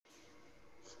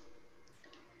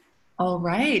All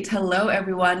right. Hello,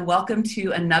 everyone. Welcome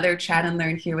to another Chat and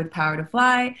Learn here with Power to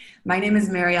Fly. My name is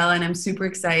Mariella, and I'm super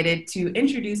excited to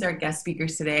introduce our guest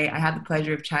speakers today. I had the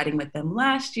pleasure of chatting with them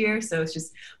last year, so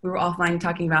we were offline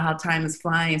talking about how time is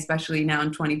flying, especially now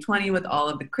in 2020 with all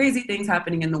of the crazy things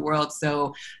happening in the world. So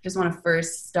I just want to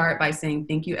first start by saying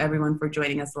thank you, everyone, for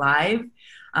joining us live.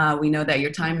 We know that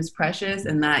your time is precious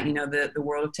and that, the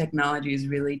world of technology is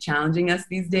really challenging us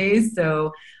these days.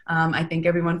 So I thank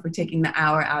everyone for taking the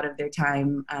hour out of their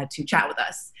time to chat with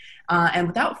us. And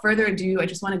without further ado, I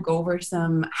just want to go over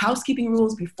some housekeeping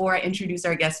rules before I introduce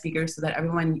our guest speakers so that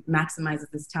everyone maximizes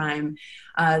this time.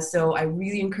 So I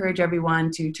really encourage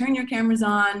everyone to turn your cameras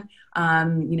on,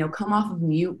 come off of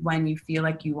mute when you feel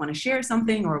like you want to share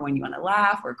something or when you want to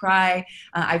laugh or cry.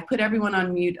 I've put everyone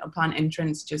on mute upon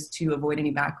entrance just to avoid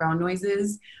any background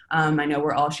noises. I know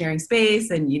we're all sharing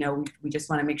space and, we just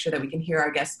want to make sure that we can hear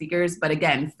our guest speakers. But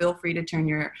again, feel free to turn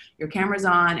your cameras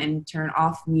on and turn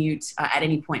off mute at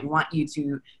any point. We want you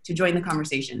to join the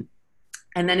conversation.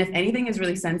 And then if anything is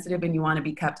really sensitive and you want to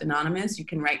be kept anonymous, you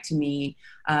can write to me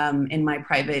in my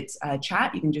private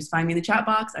chat. You can just find me in the chat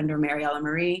box under Mariella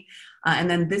Marie. And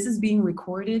then this is being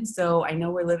recorded. So I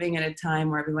know we're living at a time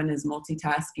where everyone is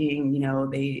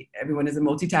multitasking. Everyone is a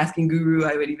multitasking guru,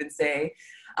 I would even say.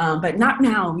 But not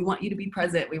now. We want you to be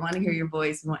present. We want to hear your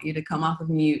voice. We want you to come off of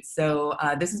mute. So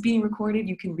this is being recorded.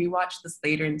 You can rewatch this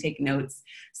later and take notes.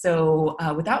 So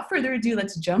without further ado,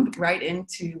 let's jump right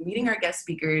into meeting our guest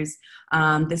speakers.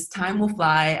 This time will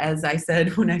fly, as I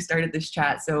said when I started this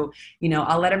chat. So,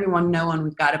 I'll let everyone know when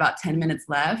we've got about 10 minutes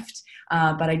left.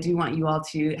 But I do want you all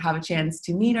to have a chance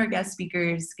to meet our guest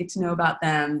speakers, get to know about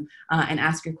them, and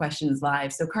ask your questions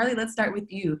live. So Carly, let's start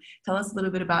with you. Tell us a little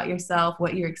bit about yourself,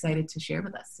 what you're excited to share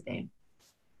with us today.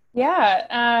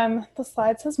 Yeah, the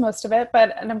slide says most of it,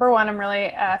 but number one, I'm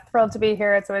really thrilled to be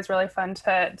here. It's always really fun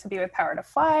to be with Power to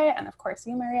Fly, and of course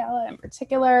you, Mariella, in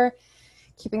particular,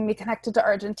 keeping me connected to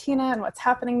Argentina and what's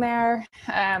happening there.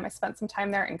 I spent some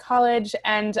time there in college,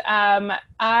 and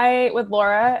I, with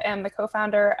Laura, am the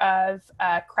co-founder of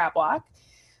Crabwalk,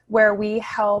 where we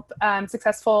help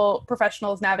successful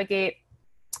professionals navigate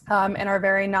in our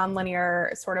very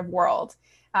nonlinear sort of world,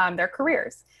 their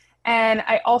careers. And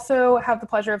I also have the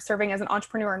pleasure of serving as an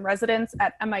entrepreneur in residence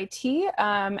at MIT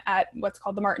at what's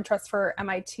called the Martin Trust for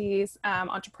MIT's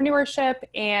entrepreneurship.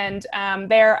 And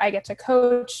there I get to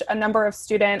coach a number of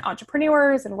student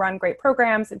entrepreneurs and run great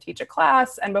programs and teach a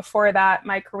class. And before that,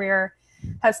 my career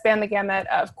has spanned the gamut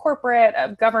of corporate,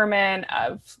 of government,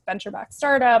 of venture-backed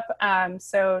startup.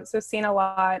 So seen a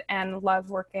lot and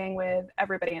love working with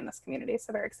everybody in this community.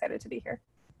 So very excited to be here.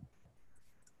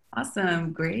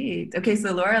 Awesome. Great. Okay.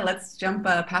 So Laura, let's jump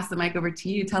pass the mic over to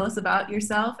you. Tell us about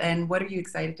yourself and what are you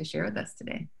excited to share with us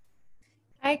today?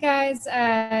 Hi guys.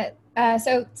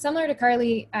 So similar to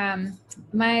Carly,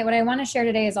 what I want to share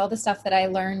today is all the stuff that I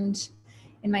learned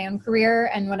in my own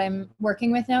career and what I'm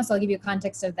working with now. So I'll give you a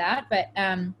context of that. But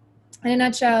in a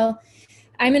nutshell,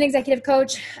 I'm an executive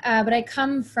coach, but I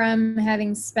come from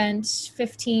having spent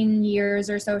 15 years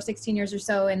or so, 16 years or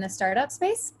so in the startup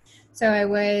space. So I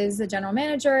was a general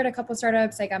manager at a couple of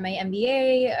startups. I got my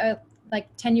MBA like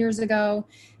 10 years ago.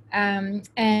 And,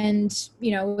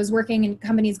 was working in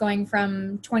companies going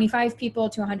from 25 people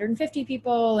to 150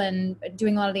 people and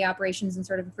doing a lot of the operations and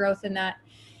sort of growth in that.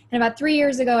 And about 3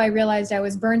 years ago, I realized I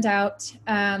was burnt out,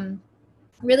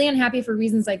 really unhappy for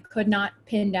reasons I could not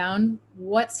pin down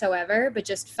whatsoever, but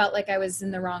just felt like I was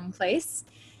in the wrong place.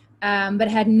 But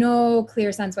had no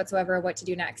clear sense whatsoever of what to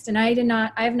do next. And I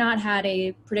have not had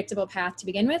a predictable path to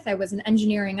begin with. I was an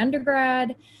engineering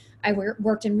undergrad. I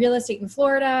worked in real estate in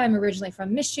Florida. I'm originally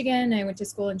from Michigan. I went to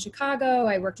school in Chicago.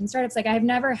 I worked in startups. Like I've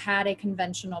never had a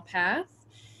conventional path.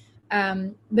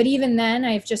 But even then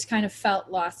I've just kind of felt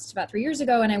lost about 3 years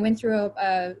ago. And I went through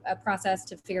a process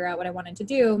to figure out what I wanted to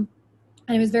do.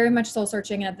 And it was very much soul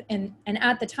searching. And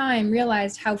at the time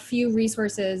realized how few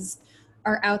resources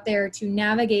are out there to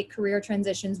navigate career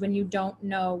transitions when you don't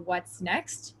know what's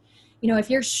next.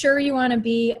 If you're sure you want to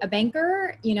be a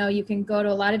banker, you can go to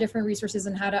a lot of different resources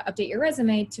on how to update your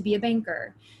resume to be a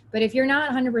banker. But if you're not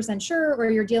 100% sure,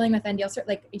 or you're dealing with NDL,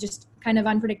 like just kind of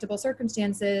unpredictable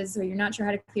circumstances, or you're not sure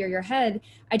how to clear your head,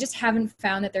 I just haven't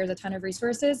found that there's a ton of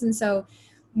resources. And so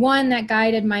one that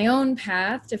guided my own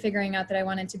path to figuring out that I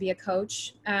wanted to be a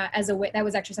coach as a way, that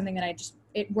was actually something that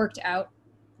it worked out,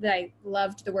 that I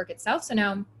loved the work itself. So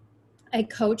now I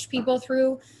coach people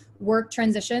through work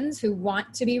transitions who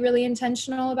want to be really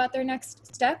intentional about their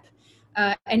next step,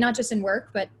 and not just in work,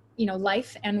 but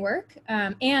life and work.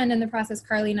 And in the process,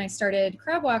 Carly and I started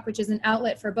Crab Walk, which is an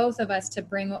outlet for both of us to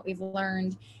bring what we've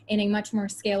learned in a much more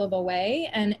scalable way.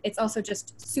 And it's also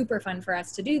just super fun for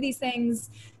us to do these things.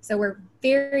 So we're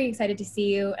very excited to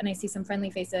see you. And I see some friendly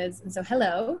faces. And so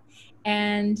hello,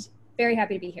 and very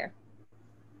happy to be here.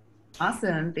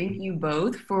 Awesome. Thank you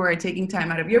both for taking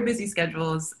time out of your busy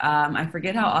schedules. I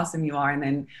forget how awesome you are, and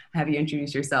then have you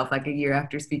introduce yourself like a year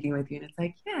after speaking with you. And it's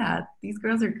like, yeah, these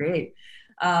girls are great.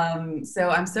 So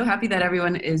I'm so happy that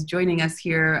everyone is joining us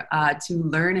here to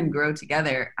learn and grow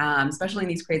together, especially in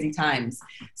these crazy times.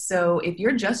 So if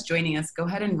you're just joining us, go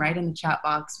ahead and write in the chat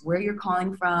box where you're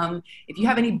calling from. If you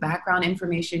have any background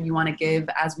information you want to give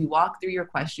as we walk through your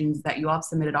questions that you all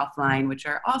submitted offline, which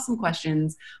are awesome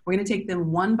questions, we're going to take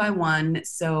them one by one.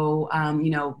 So,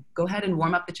 go ahead and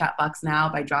warm up the chat box now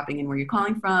by dropping in where you're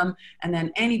calling from, and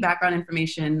then any background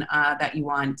information that you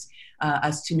want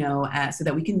us to know so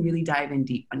that we can really dive in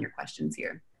deep on your questions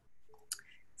here.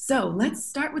 So let's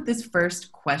start with this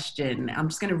first question. I'm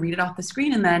just going to read it off the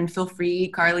screen, and then feel free,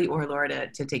 Carly or Laura,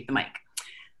 to take the mic.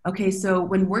 Okay, so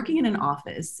when working in an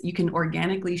office, you can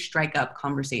organically strike up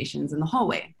conversations in the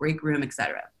hallway, break room,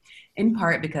 etc., in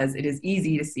part because it is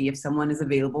easy to see if someone is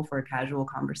available for a casual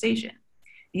conversation.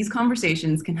 These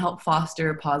conversations can help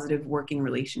foster positive working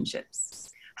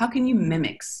relationships. How can you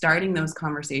mimic starting those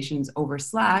conversations over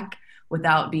Slack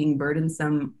without being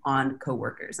burdensome on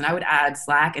coworkers? And I would add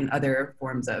Slack and other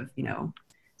forms of,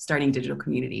 starting digital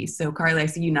communities. So Carly, I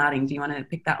see you nodding. Do you want to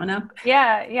pick that one up?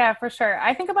 Yeah, for sure.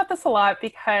 I think about this a lot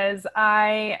because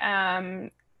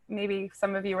maybe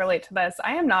some of you relate to this.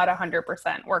 I am not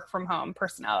 100% work from home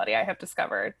personality, I have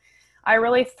discovered. I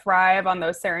really thrive on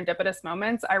those serendipitous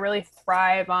moments. I really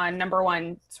thrive on, number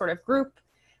one, sort of group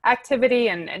activity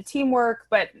and teamwork,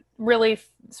 but really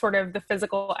sort of the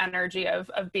physical energy of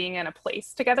being in a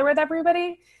place together with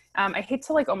everybody. I hate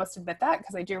to almost admit that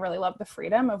because I do really love the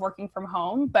freedom of working from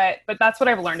home, but that's what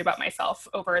I've learned about myself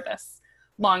over this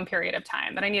long period of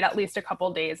time, that I need at least a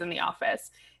couple days in the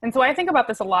office. And so I think about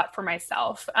this a lot for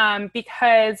myself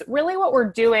because really what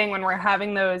we're doing when we're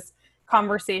having those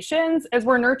conversations is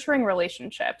we're nurturing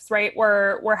relationships, right?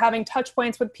 We're having touch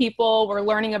points with people. We're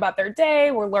learning about their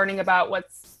day. We're learning about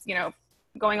what's,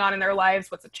 going on in their lives,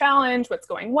 what's a challenge, what's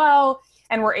going well.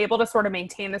 And we're able to sort of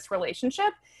maintain this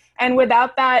relationship. And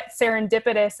without that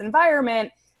serendipitous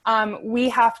environment, we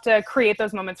have to create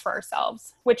those moments for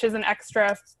ourselves, which is an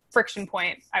extra friction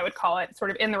point, I would call it,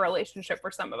 sort of in the relationship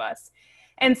for some of us.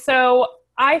 And so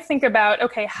I think about,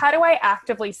 okay, how do I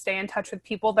actively stay in touch with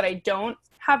people that I don't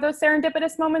have those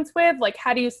serendipitous moments with? Like,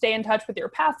 how do you stay in touch with your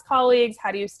past colleagues?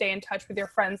 How do you stay in touch with your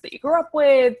friends that you grew up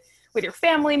with your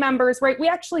family members, right? We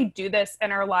actually do this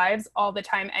in our lives all the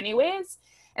time anyways.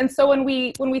 And so when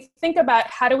we think about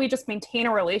how do we just maintain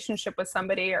a relationship with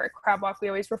somebody, or at Crab Walk, we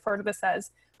always refer to this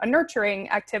as a nurturing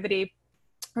activity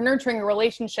or nurturing a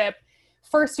relationship.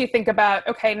 First, you think about,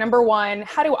 okay, number one,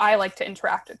 how do I like to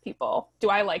interact with people? Do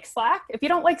I like Slack? If you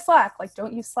don't like Slack,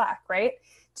 don't use Slack, right?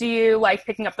 Do you like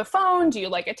picking up the phone? Do you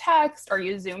like a text? Are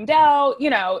you zoomed out?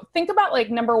 Think about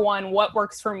number one, what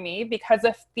works for me? Because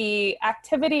if the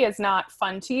activity is not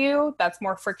fun to you, that's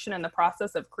more friction in the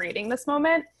process of creating this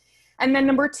moment. And then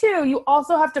number two, you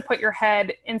also have to put your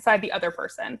head inside the other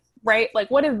person, right?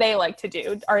 What do they like to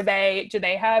do? Do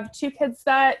they have two kids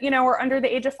that, are under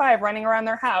the age of 5 running around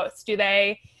their house?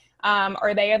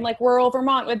 Are they in rural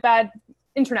Vermont with bad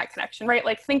internet connection, right?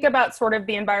 Think about sort of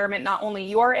the environment, not only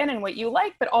you are in and what you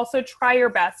like, but also try your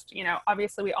best.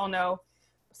 Obviously we all know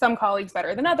some colleagues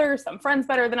better than others, some friends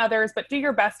better than others, but do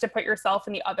your best to put yourself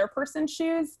in the other person's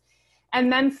shoes and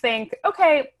then think,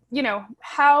 okay,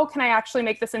 how can I actually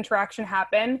make this interaction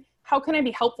happen? How can I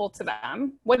be helpful to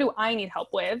them? What do I need help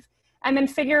with? And then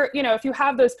figure, if you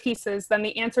have those pieces, then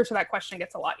the answer to that question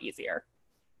gets a lot easier.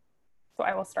 So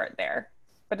I will start there.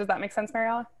 But does that make sense,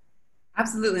 Mariella?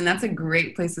 Absolutely. And that's a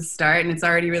great place to start. And it's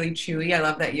already really chewy. I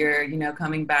love that you're,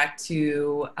 coming back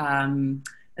to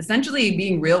essentially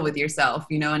being real with yourself,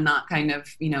 and not kind of,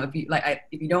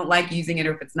 if you don't like using it,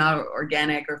 or if it's not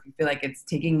organic, or if you feel like it's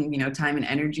taking, time and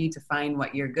energy to find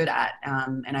what you're good at.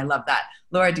 And I love that.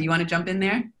 Laura, do you want to jump in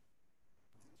there?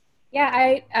 Yeah,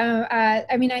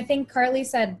 I think Carly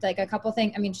said a couple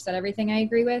things. She said everything I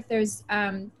agree with. There's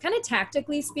kind of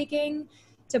tactically speaking,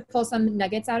 to pull some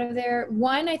nuggets out of there.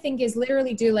 One, I think, is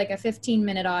literally do a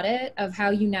 15-minute audit of how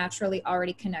you naturally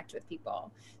already connect with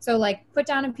people. So put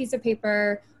down a piece of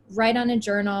paper, write on a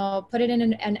journal, put it in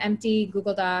an empty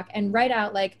Google Doc, and write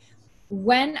out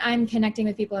when I'm connecting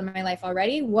with people in my life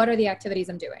already, what are the activities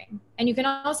I'm doing? And you can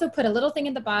also put a little thing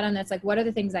at the bottom that's what are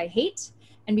the things I hate?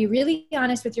 And be really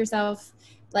honest with yourself.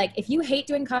 If you hate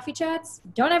doing coffee chats,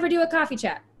 don't ever do a coffee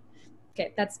chat.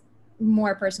 okay, that's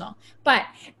more personal, but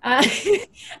I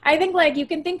think like you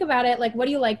can think about it like, what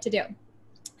do you like to do?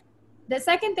 The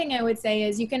second thing I would say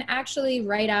is you can actually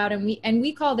write out, and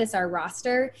we call this our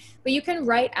roster, but you can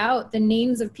write out the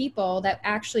names of people that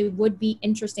actually would be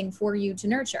interesting for you to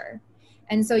nurture.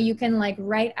 And so you can like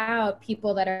write out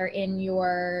people that are in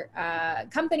your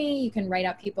company. You can write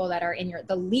out people that are in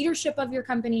the leadership of your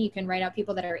company. You can write out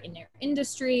people that are in your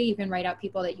industry. You can write out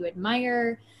people that you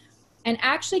admire, and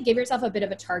actually give yourself a bit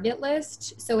of a target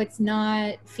list. So it's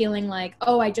not feeling like,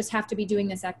 oh, I just have to be doing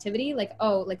this activity. Like,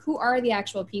 oh, like who are the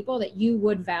actual people that you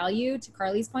would value, to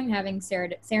Carly's point, having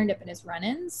serendipitous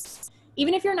run-ins,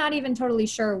 even if you're not even totally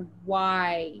sure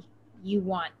why you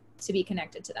want to be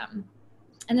connected to them.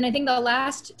 And then I think the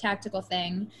last tactical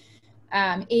thing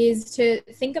is to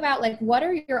think about like, what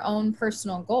are your own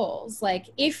personal goals? Like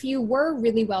if you were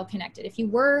really well connected, if you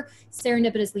were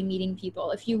serendipitously meeting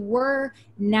people, if you were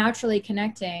naturally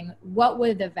connecting, what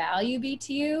would the value be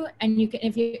to you? And you can,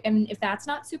 if that's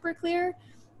not super clear,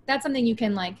 that's something you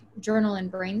can like journal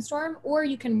and brainstorm, or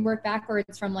you can work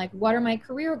backwards from like, what are my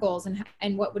career goals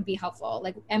and what would be helpful?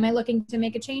 Like, am I looking to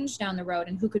make a change down the road,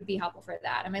 and who could be helpful for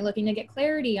that? Am I looking to get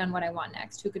clarity on what I want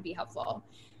next? Who could be helpful?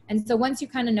 And so once you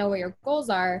kind of know what your goals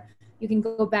are, you can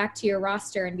go back to your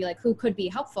roster and be like, who could be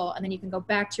helpful? And then you can go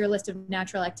back to your list of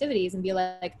natural activities and be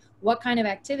like, what kind of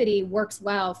activity works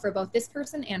well for both this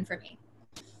person and for me?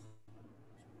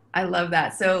 I love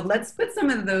that. So let's put some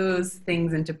of those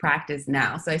things into practice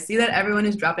now. So I see that everyone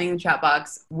is dropping in the chat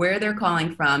box where they're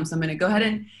calling from. So I'm going to go ahead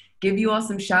and give you all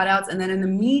some shout outs. And then in the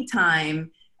meantime,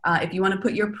 if you want to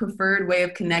put your preferred way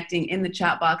of connecting in the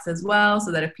chat box as well, so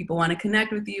that if people want to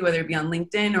connect with you, whether it be on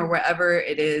LinkedIn or wherever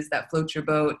it is that floats your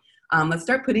boat, let's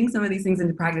start putting some of these things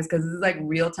into practice, because this is like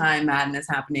real-time madness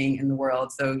happening in the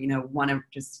world. So, want to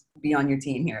just be on your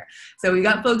team here. So we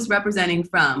got folks representing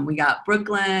from, we got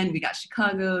Brooklyn, we got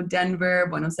Chicago, Denver,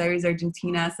 Buenos Aires,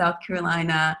 Argentina, South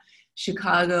Carolina,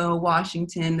 Chicago,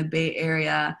 Washington, the Bay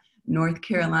Area, North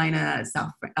Carolina,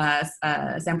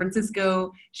 San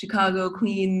Francisco, Chicago,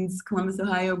 Queens, Columbus,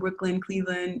 Ohio, Brooklyn,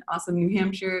 Cleveland, awesome, New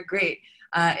Hampshire, great.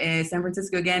 San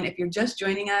Francisco again. If you're just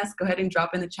joining us, go ahead and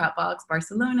drop in the chat box.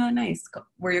 Barcelona, nice.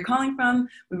 Where you're calling from.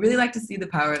 We really like to see the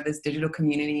power of this digital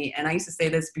community. And I used to say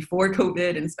this before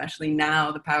COVID, and especially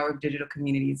now, the power of digital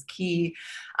community is key.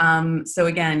 So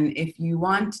again, if you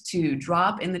want to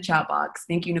drop in the chat box,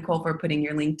 thank you, Nicole, for putting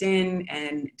your LinkedIn,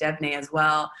 and Devney as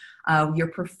well, your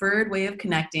preferred way of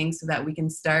connecting, so that we can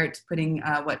start putting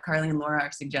what Carly and Laura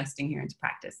are suggesting here into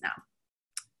practice now.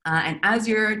 And as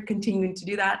you're continuing to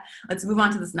do that, let's move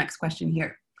on to this next question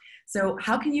here. So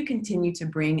how can you continue to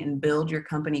bring and build your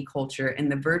company culture in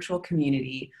the virtual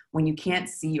community when you can't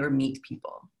see or meet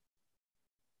people?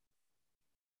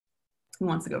 Who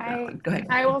wants to go for that one? Go ahead.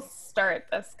 I will start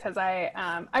this because I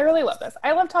really love this.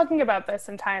 I love talking about this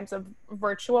in times of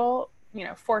virtual,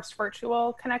 forced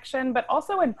virtual connection, but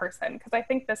also in person, because I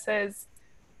think this is,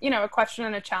 a question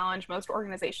and a challenge most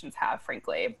organizations have,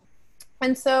 frankly.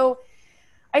 And so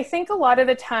I think a lot of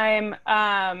the time,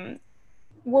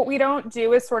 what we don't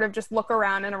do is sort of just look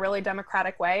around in a really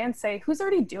democratic way and say, who's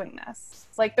already doing this?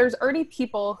 Like, there's already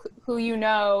people who,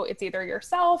 it's either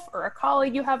yourself or a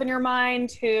colleague you have in your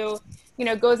mind who,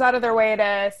 goes out of their way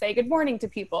to say good morning to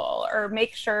people, or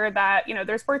make sure that,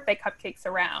 there's birthday cupcakes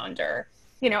around, or,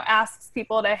 asks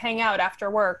people to hang out after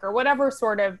work, or whatever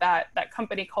sort of that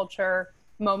company culture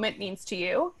moment means to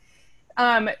you.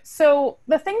 So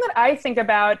the thing that I think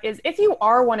about is, if you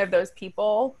are one of those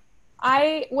people,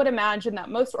 I would imagine that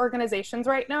most organizations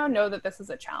right now know that this is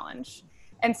a challenge.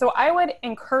 And so I would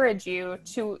encourage you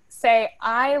to say,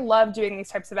 I love doing these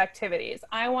types of activities.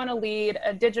 I want to lead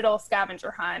a digital scavenger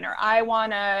hunt, or I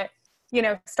want to,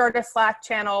 start a Slack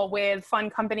channel with fun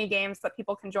company games that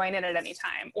people can join in at any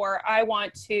time. Or I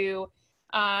want to,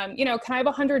 can I have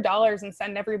 $100 and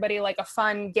send everybody like a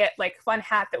fun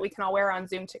hat that we can all wear on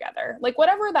Zoom together? Like,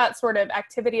 whatever that sort of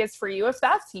activity is for you, if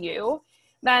that's you,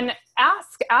 then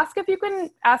ask if you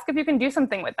can do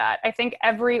something with that. I think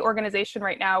every organization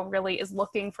right now really is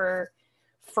looking for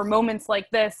moments like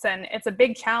this, and it's a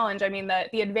big challenge. I mean,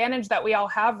 the advantage that we all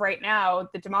have right now,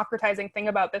 the democratizing thing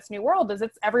about this new world, is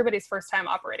it's everybody's first time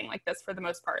operating like this for the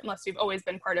most part, unless you've always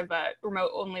been part of a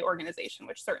remote only organization,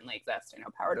 which certainly exists.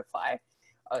 Power to Fly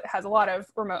has a lot of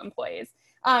remote employees.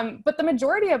 But the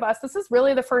majority of us, this is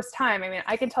really the first time. I mean,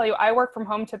 I can tell you, I work from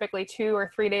home typically 2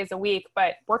 or 3 days a week,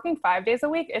 but working 5 days a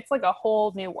week, it's like a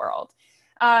whole new world.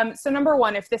 So number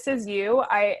one, if this is you,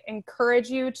 I encourage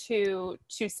you to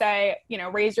say,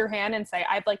 raise your hand and say,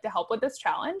 I'd like to help with this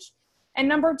challenge. And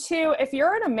number two, if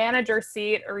you're in a manager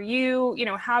seat, or you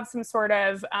have some sort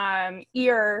of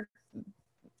ear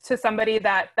to somebody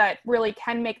that really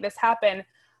can make this happen,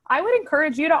 I would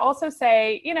encourage you to also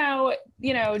say,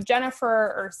 Jennifer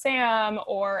or Sam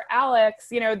or Alex,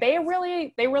 they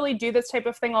really do this type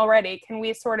of thing already. Can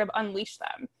we sort of unleash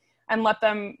them and let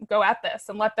them go at this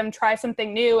and let them try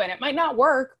something new? And it might not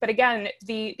work, but again,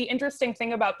 the interesting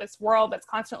thing about this world that's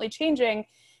constantly changing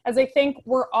is I think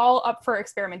we're all up for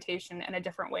experimentation in a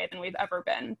different way than we've ever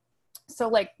been. So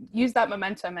like use that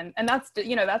momentum, and that's,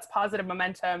 that's positive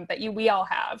momentum that we all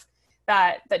have.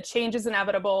 That change is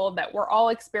inevitable, that we're all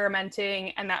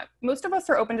experimenting, and that most of us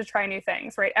are open to try new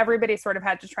things, right? Everybody sort of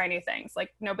had to try new things.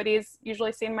 Like nobody's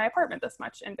usually seen my apartment this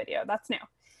much in video. That's new.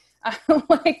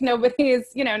 Like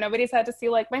nobody's had to see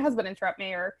like my husband interrupt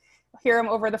me or hear him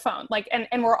over the phone. Like,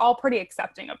 and we're all pretty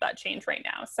accepting of that change right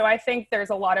now. So I think there's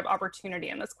a lot of opportunity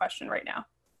in this question right now.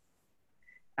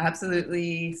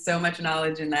 Absolutely. So much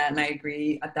knowledge in that. And I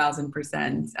agree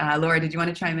 1,000%. Laura, did you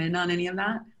want to chime in on any of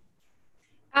that?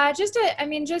 Just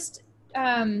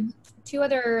two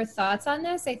other thoughts on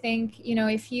this. I think,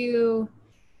 if you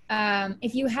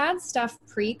had stuff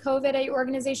pre-COVID at your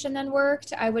organization that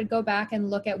worked, I would go back and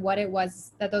look at what it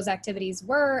was that those activities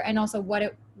were, and also what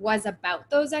it was about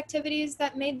those activities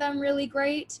that made them really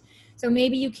great. So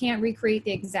maybe you can't recreate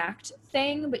the exact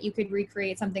thing, but you could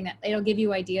recreate something that it'll give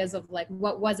you ideas of like,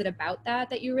 what was it about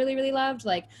that you really, really loved?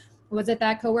 Like, was it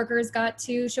that coworkers got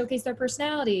to showcase their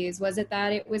personalities? Was it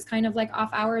that it was kind of like off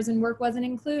hours and work wasn't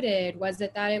included? Was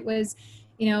it that it was,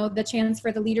 the chance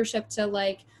for the leadership to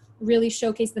like really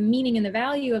showcase the meaning and the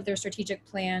value of their strategic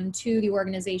plan to the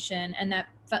organization, and that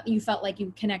you felt like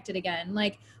you connected again?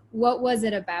 Like, what was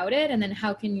it about it? And then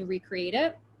how can you recreate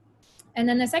it? And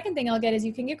then the second thing I'll get is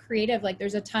you can get creative. Like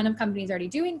there's a ton of companies already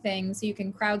doing things. So you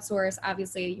can crowdsource.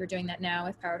 Obviously you're doing that now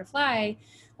with Power to Fly,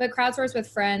 but crowdsource with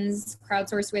friends,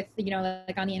 crowdsource with,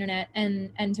 like on the internet.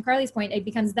 And to Carly's point, it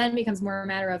becomes more a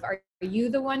matter of, are you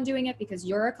the one doing it because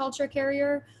you're a culture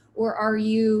carrier, or are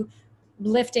you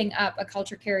lifting up a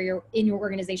culture carrier in your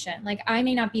organization? Like I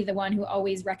may not be the one who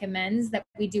always recommends that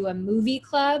we do a movie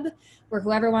club where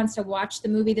whoever wants to watch the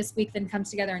movie this week then comes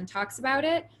together and talks about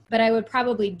it, but I would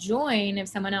probably join if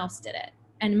someone else did it.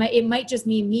 And it might just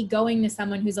be me going to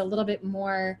someone who's a little bit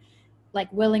more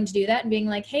like willing to do that and being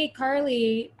like, hey,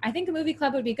 Carly, I think a movie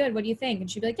club would be good. What do you think? And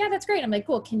she'd be like, yeah, that's great. I'm like,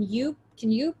 cool. Can you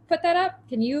put that up?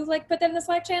 Can you like put that in the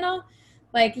Slack channel?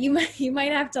 Like you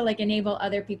might have to like enable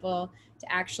other people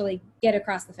to actually get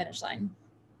across the finish line.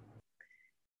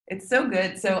 It's so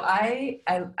good. So I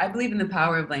believe in the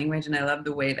power of language, and I love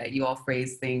the way that you all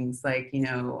phrase things. Like,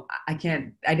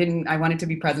 I wanted to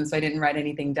be present, so I didn't write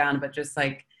anything down, but just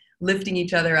like lifting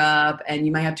each other up, and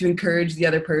you might have to encourage the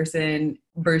other person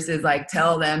versus like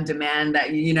tell them, demand that,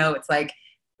 it's like,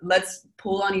 let's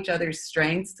pull on each other's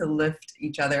strengths to lift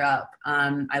each other up.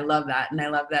 I love that. And I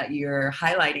love that you're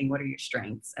highlighting what are your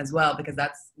strengths as well, because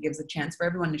that gives a chance for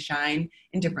everyone to shine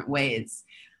in different ways.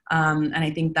 And I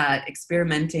think that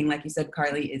experimenting, like you said,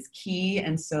 Carly, is key.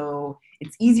 And so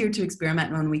it's easier to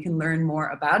experiment when we can learn more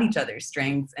about each other's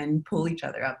strengths and pull each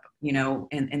other up,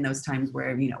 in those times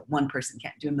where, one person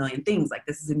can't do a million things. Like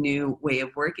this is a new way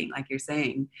of working, like you're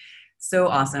saying. So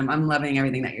awesome. I'm loving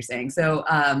everything that you're saying. So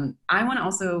I want to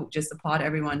also just applaud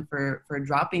everyone for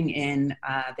dropping in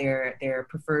their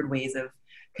preferred ways of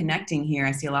connecting here.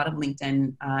 I see a lot of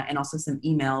LinkedIn and also some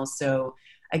emails. So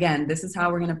again, this is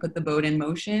how we're going to put the boat in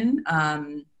motion.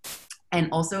 And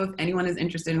also, if anyone is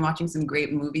interested in watching some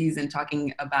great movies and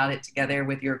talking about it together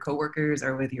with your coworkers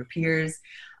or with your peers,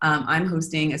 I'm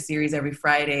hosting a series every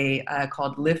Friday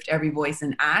called Lift Every Voice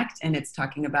and Act. And it's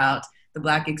talking about the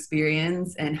Black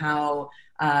experience and how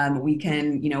we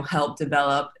can, help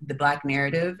develop the Black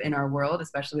narrative in our world,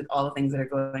 especially with all the things that are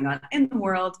going on in the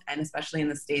world and especially in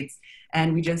the States.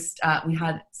 And we just, we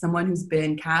had someone who's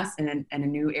been cast in a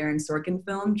new Aaron Sorkin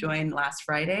film join last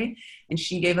Friday. And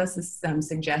she gave us some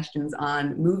suggestions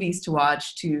on movies to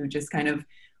watch to just kind of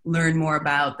learn more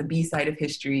about the B side of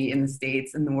history in the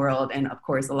States and the world. And of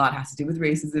course, a lot has to do with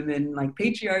racism and like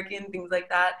patriarchy and things like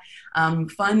that.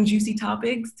 Fun, juicy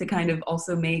topics to kind of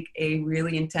also make a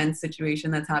really intense situation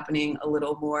that's happening a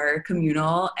little more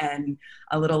communal and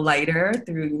a little lighter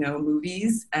through,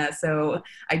 movies. So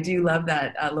I do love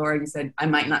that, Laura, you said, I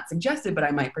might not suggest it, but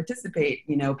I might participate,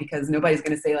 because nobody's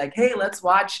going to say like, hey, let's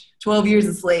watch 12 Years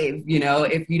a Slave,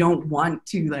 if you don't want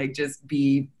to like just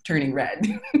be turning red.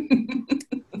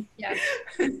 Yeah,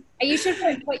 you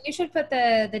should put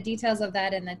the details of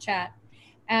that in the chat,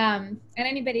 and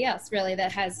anybody else really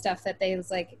that has stuff that they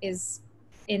like is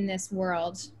in this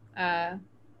world. I'd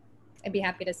be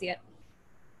happy to see it.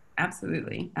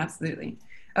 Absolutely.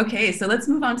 Okay, so let's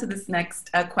move on to this next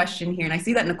question here. And I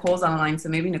see that Nicole's online, so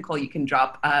maybe Nicole, you can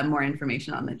drop more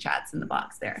information on the chats in the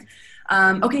box there.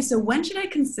 Okay, so when should I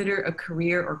consider a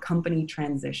career or company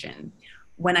transition?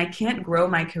 When I can't grow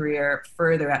my career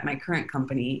further at my current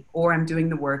company, or I'm doing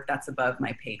the work that's above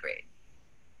my pay grade?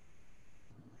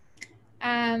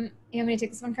 You want me to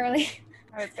take this one, Carly?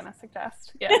 I was going to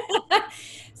suggest. Yeah.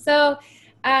 So,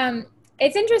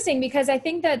 it's interesting because I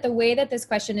think that the way that this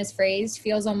question is phrased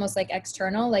feels almost like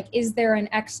external. Like, is there an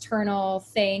external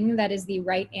thing that is the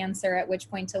right answer at which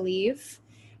point to leave?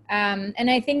 And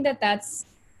I think that that's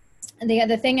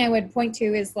the thing I would point to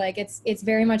is like, it's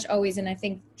very much always, and I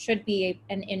think should be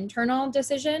an internal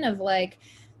decision of like,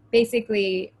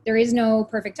 basically there is no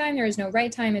perfect time, there is no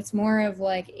right time. It's more of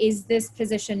like, is this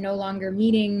position no longer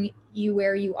meeting you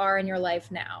where you are in your life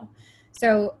now?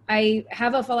 So I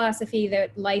have a philosophy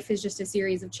that life is just a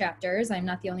series of chapters. I'm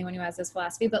not the only one who has this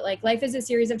philosophy, but like life is a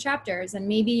series of chapters, and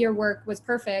maybe your work was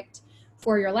perfect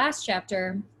for your last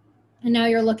chapter, and now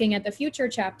you're looking at the future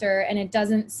chapter and it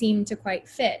doesn't seem to quite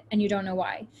fit and you don't know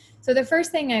why. So the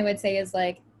first thing I would say is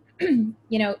like,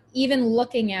 even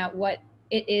looking at what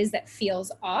it is that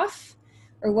feels off,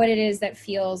 or what it is that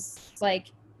feels like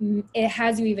it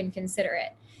has you even consider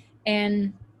it.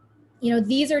 And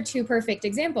these are two perfect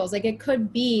examples. Like, it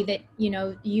could be that,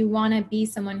 you want to be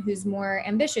someone who's more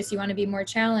ambitious. You want to be more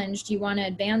challenged. You want to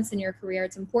advance in your career.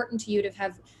 It's important to you to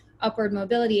have upward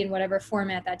mobility in whatever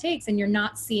format that takes. And you're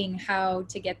not seeing how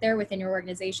to get there within your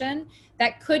organization.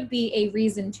 That could be a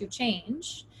reason to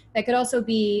change. That could also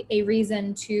be a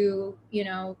reason to,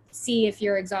 see if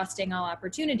you're exhausting all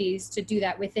opportunities to do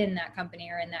that within that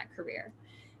company or in that career.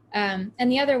 And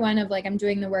the other one of like, I'm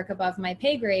doing the work above my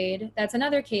pay grade. That's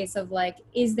another case of like,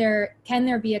 can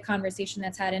there be a conversation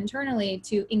that's had internally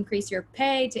to increase your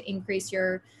pay, to increase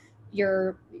your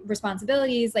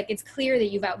responsibilities? Like, it's clear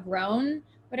that you've outgrown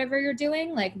whatever you're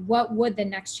doing. Like, what would the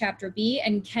next chapter be?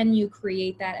 And can you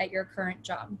create that at your current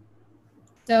job?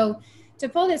 So to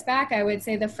pull this back, I would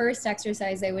say the first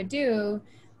exercise I would do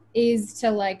is to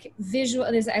like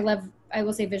visualize. I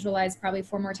will say visualize probably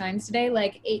 4 more times today.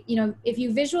 Like, if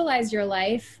you visualize your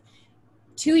life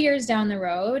 2 years down the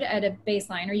road at a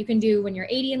baseline, or you can do when you're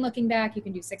 80 and looking back, you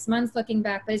can do 6 months looking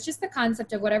back, but it's just the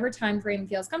concept of whatever time frame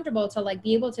feels comfortable to like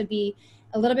be able to be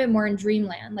a little bit more in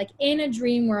dreamland. Like, in a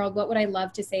dream world, what would I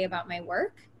love to say about my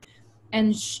work?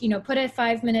 And, put a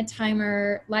 5-minute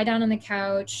timer, lie down on the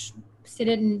couch, sit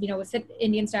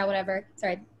Indian style, whatever.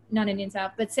 Sorry, not Indian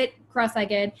style, but sit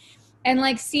cross-legged, and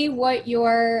like see what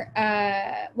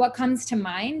what comes to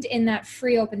mind in that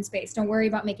free open space. Don't worry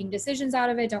about making decisions out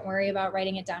of it. Don't worry about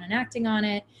writing it down and acting on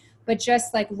it, but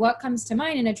just like what comes to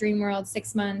mind in a dream world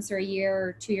 6 months or a year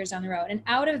or 2 years down the road. And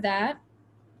out of that,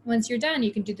 once you're done,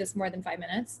 you can do this more than 5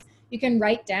 minutes. You can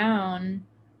write down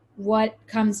what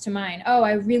comes to mind. Oh,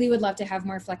 I really would love to have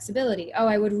more flexibility. Oh,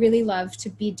 I would really love to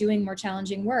be doing more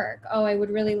challenging work. Oh, I would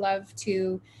really love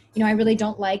to, I really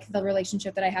don't like the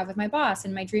relationship that I have with my boss.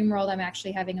 In my dream world, I'm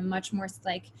actually having a much more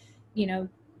like,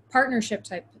 partnership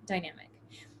type dynamic.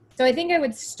 So I think I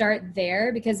would start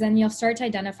there, because then you'll start to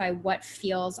identify what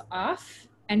feels off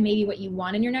and maybe what you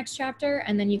want in your next chapter.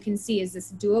 And then you can see, is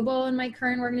this doable in my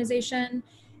current organization?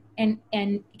 And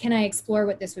can I explore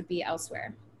what this would be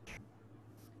elsewhere?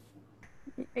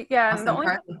 Yeah. And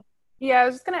I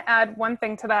was just going to add one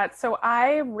thing to that. So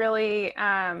I really,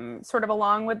 sort of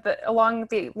along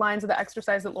the lines of the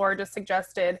exercise that Laura just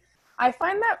suggested, I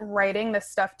find that writing this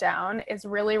stuff down is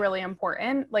really, really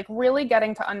important. Like, really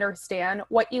getting to understand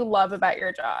what you love about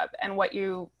your job and what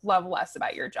you love less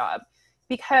about your job.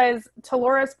 Because to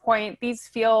Laura's point, these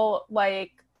feel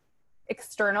like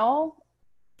external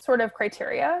sort of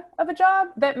criteria of a job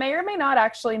that may or may not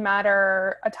actually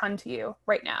matter a ton to you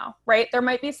right now, right? There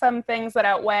might be some things that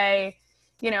outweigh,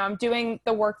 I'm doing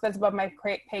the work that's above my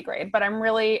pay grade, but I'm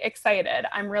really excited.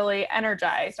 I'm really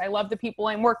energized. I love the people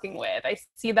I'm working with. I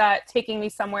see that taking me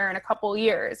somewhere in a couple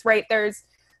years, right? There's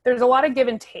a lot of give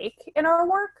and take in our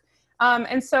work.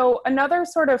 And so another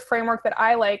sort of framework that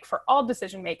I like for all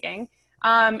decision making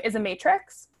is a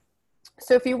matrix.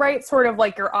 So if you write sort of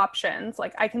like your options,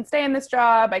 like I can stay in this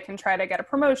job, I can try to get a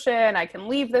promotion, I can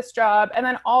leave this job, and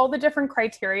then all the different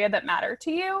criteria that matter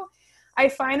to you, I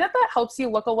find that helps you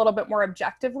look a little bit more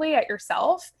objectively at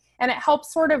yourself, and it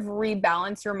helps sort of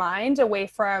rebalance your mind away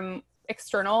from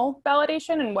external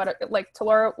validation and what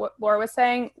Laura was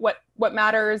saying, what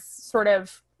matters sort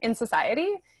of in society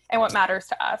and what matters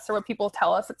to us, or what people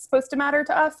tell us it's supposed to matter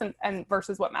to us, and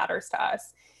versus what matters to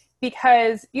us.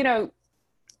 Because,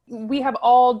 we have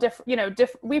all different,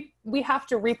 we have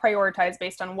to reprioritize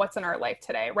based on what's in our life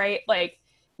today, right? Like,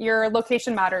 your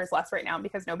location matters less right now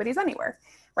because nobody's anywhere,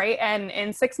 right? And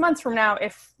in 6 months from now,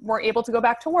 if we're able to go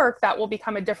back to work, that will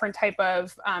become a different type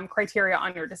of criteria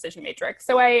on your decision matrix.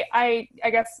 So I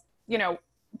guess, you know,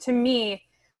 to me,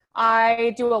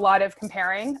 I do a lot of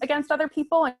comparing against other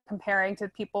people and comparing to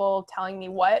people telling me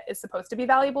what is supposed to be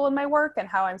valuable in my work and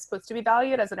how I'm supposed to be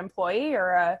valued as an employee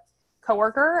or a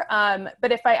coworker.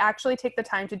 But if I actually take the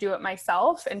time to do it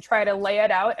myself and try to lay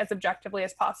it out as objectively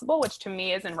as possible, which to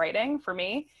me is in writing for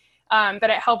me, that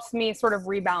it helps me sort of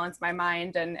rebalance my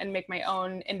mind and make my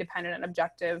own independent and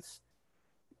objective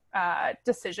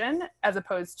decision, as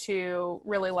opposed to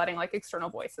really letting like external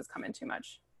voices come in too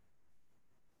much.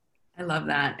 I love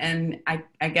that. And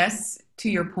I guess to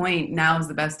your point, now is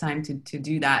the best time to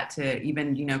do that, to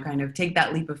even, you know, kind of take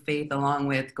that leap of faith along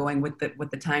with going with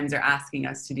what the times are asking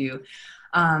us to do.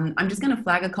 I'm just going to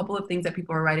flag a couple of things that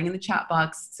people are writing in the chat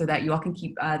box so that you all can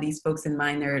keep these folks in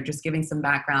mind. They're just giving some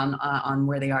background on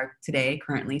where they are today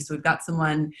currently. So we've got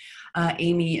someone,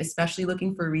 Amy, especially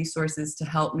looking for resources to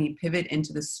help me pivot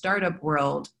into the startup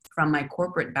world from my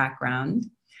corporate background.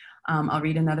 I'll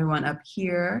read another one up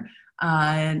here.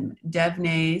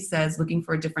 Devney says, looking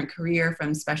for a different career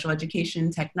from special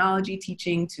education, technology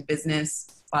teaching to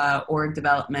business, org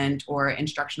development, or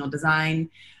instructional design.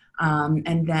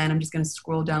 And then I'm just going to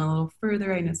scroll down a little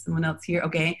further. I know someone else here.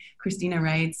 Okay, Christina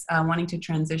writes, wanting to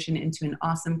transition into an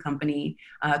awesome company,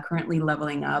 currently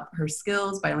leveling up her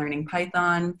skills by learning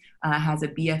Python, has a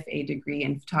BFA degree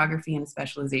in photography and a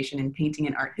specialization in painting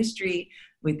and art history,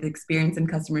 with experience in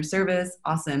customer service.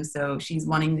 Awesome. So she's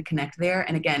wanting to connect there.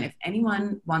 And again, if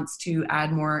anyone wants to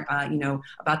add more, you know,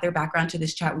 about their background to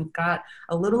this chat, we've got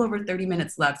a little over 30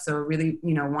 minutes left. So really,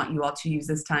 you know, want you all to use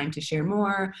this time to share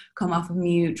more, come off of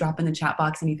mute, drop in the chat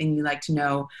box, anything you'd like to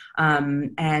know.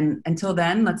 And until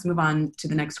then, let's move on to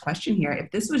the next question here.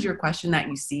 If this was your question that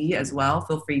you see as well,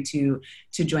 feel free to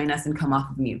join us and come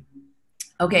off of mute.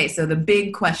 Okay, so the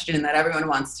big question that everyone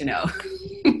wants to know.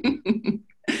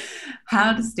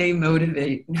 How to stay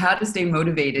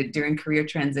motivated during career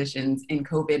transitions in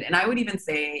COVID. And I would even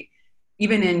say,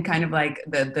 even in kind of like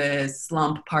the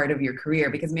slump part of your career,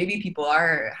 because maybe people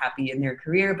are happy in their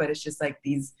career, but it's just like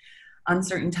these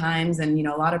uncertain times and, you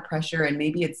know, a lot of pressure, and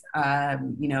maybe it's,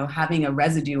 you know, having a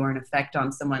residue or an effect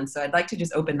on someone. So I'd like to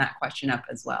just open that question up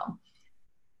as well.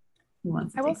 Who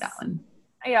wants to take that one?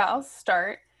 Yeah, I'll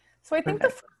start. So I think the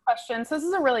first question, so this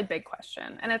is a really big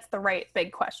question, and it's the right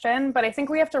big question, but I think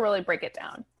we have to really break it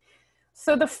down.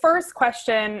 So the first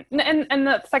question, and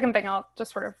the second thing, I'll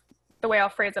just sort of, the way I'll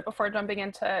phrase it before jumping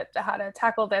into how to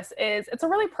tackle this is, it's a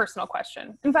really personal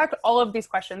question. In fact, all of these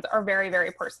questions are very,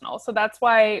 very personal. So that's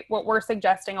why what we're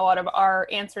suggesting, a lot of our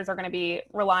answers are going to be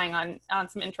relying on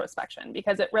some introspection,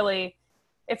 because it really,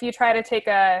 if you try to take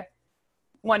a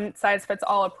one size fits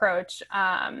all approach,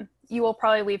 you will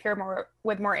probably leave here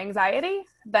with more anxiety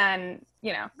than,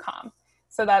 you know, calm.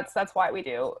 So that's why we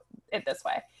do it this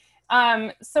way.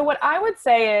 So what I would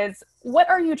say is, what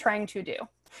are you trying to do?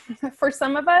 For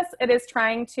some of us, it is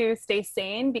trying to stay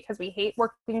sane because we hate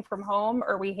working from home,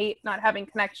 or we hate not having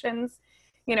connections,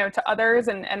 you know, to others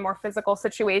and more physical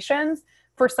situations.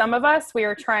 For some of us, we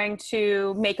are trying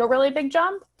to make a really big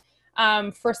jump.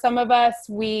 For some of us,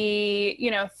 we,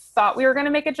 you know, thought we were going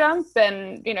to make a jump,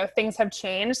 and, you know, things have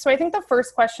changed. So I think the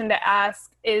first question to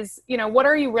ask is, you know, what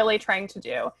are you really trying to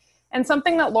do? And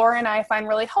something that Laura and I find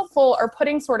really helpful are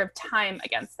putting sort of time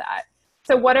against that.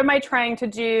 So what am I trying to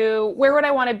do? Where would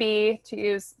I want to be, to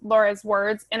use Laura's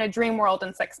words, in a dream world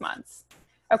in 6 months?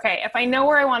 Okay, if I know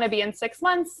where I want to be in 6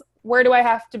 months, where do I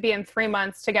have to be in 3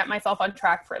 months to get myself on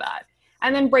track for that?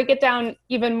 And then break it down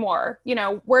even more. You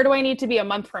know, where do I need to be a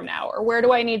month from now? Or where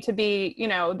do I need to be, you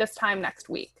know, this time next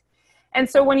week? And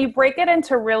so when you break it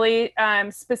into really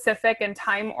specific and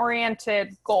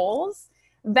time-oriented goals,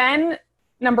 then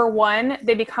number one,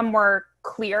 they become more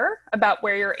clear about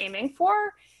where you're aiming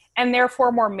for, and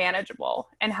therefore more manageable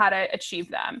and how to achieve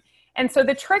them. And so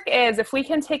the trick is, if we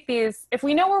can take these, if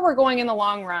we know where we're going in the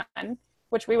long run,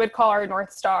 which we would call our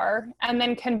North Star, and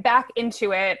then can back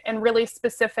into it in really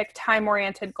specific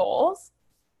time-oriented goals,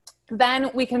 then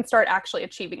we can start actually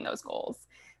achieving those goals.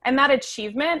 And that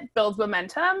achievement builds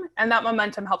momentum, and that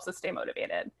momentum helps us stay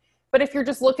motivated. But if you're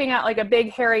just looking at like a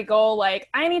big hairy goal, like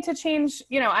I need to change,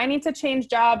 you know, I need to change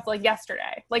jobs like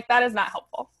yesterday, like that is not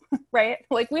helpful, right?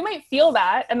 Like we might feel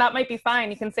that, and that might be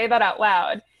fine. You can say that out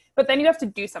loud, but then you have to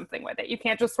do something with it. You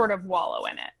can't just sort of wallow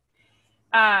in it.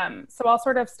 So I'll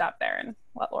sort of stop there and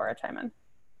let Laura chime in.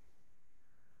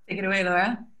 Take it away,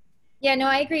 Laura. Yeah, no,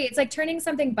 I agree. It's like turning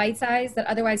something bite-sized that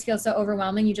otherwise feels so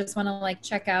overwhelming. You just want to like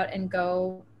check out and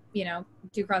go, you know,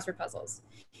 do crossword puzzles.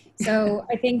 So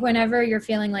I think whenever you're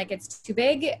feeling like it's too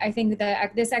big, I think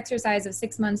that this exercise of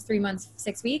 6 months, 3 months,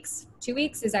 6 weeks, 2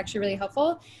 weeks is actually really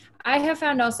helpful. I have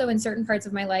found also in certain parts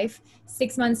of my life,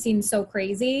 6 months seems so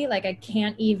crazy, like I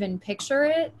can't even picture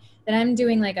it, that I'm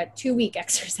doing like a 2-week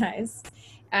exercise.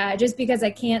 Just because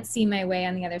I can't see my way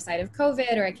on the other side of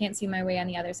COVID, or I can't see my way on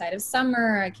the other side of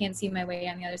summer, or I can't see my way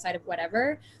on the other side of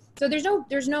whatever. So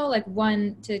there's no like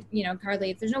one to, you know,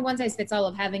 Carly, there's no one size fits all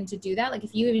of having to do that. Like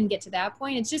if you even get to that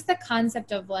point, it's just the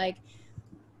concept of like,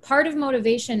 part of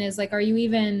motivation is like, are you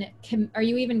even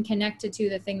connected to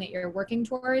the thing that you're working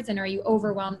towards? And are you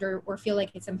overwhelmed or feel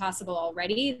like it's impossible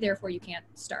already? Therefore you can't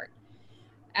start.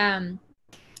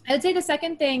 I would say the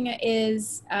second thing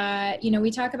is,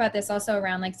 we talk about this also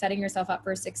around like setting yourself up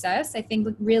for success. I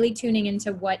think really tuning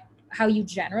into how you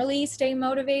generally stay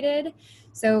motivated.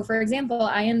 So for example,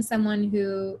 I am someone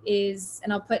who is,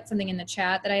 and I'll put something in the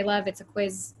chat that I love. It's a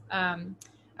quiz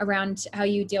around how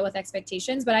you deal with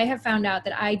expectations, but I have found out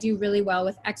that I do really well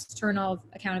with external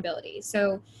accountability.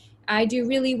 So I do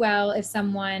really well if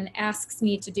someone asks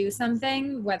me to do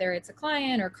something, whether it's a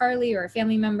client or Carly or a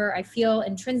family member, I feel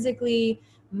intrinsically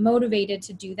motivated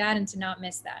to do that and to not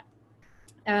miss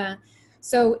that.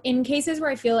 So in cases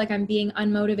where I feel like I'm being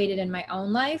unmotivated in my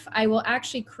own life, I will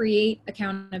actually create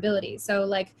accountability. So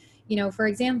like, for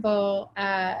example,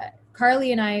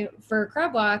 Carly and I, for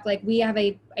Crab Walk, like we have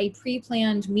a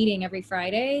pre-planned meeting every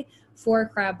Friday for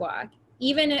Crab Walk.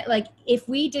 Even like if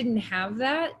we didn't have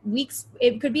that,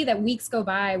 it could be that weeks go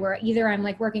by where either I'm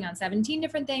like working on 17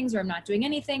 different things or I'm not doing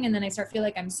anything. And then I start feeling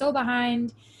like I'm so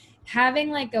behind. Having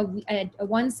like a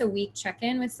once a week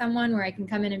check-in with someone where I can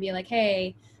come in and be like,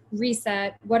 hey,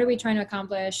 reset. What are we trying to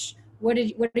accomplish? What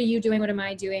are you doing? What am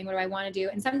I doing? What do I want to do?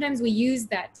 And sometimes we use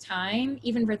that time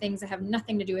even for things that have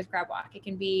nothing to do with Crab Walk. It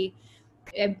can be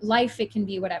life, it can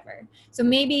be whatever. So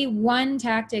maybe one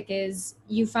tactic is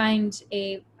you find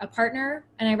a partner,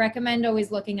 and I recommend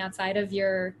always looking outside of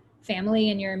your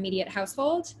family and your immediate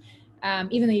household,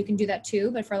 even though you can do that too.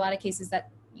 But for a lot of cases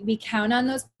that we count on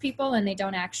those people and they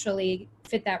don't actually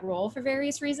fit that role for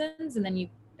various reasons, and then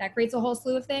that creates a whole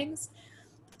slew of things.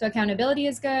 So accountability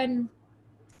is good.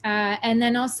 And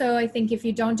then also I think if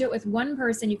you don't do it with one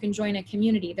person, you can join a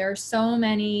community. There are so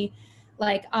many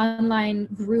like online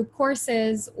group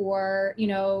courses or,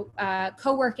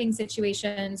 co-working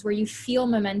situations where you feel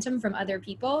momentum from other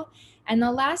people. And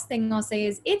the last thing I'll say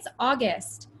is it's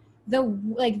August. The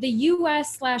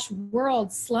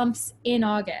US/world slumps in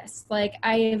August. Like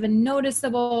I have a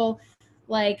noticeable,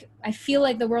 like, I feel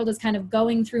like the world is kind of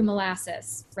going through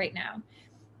molasses right now.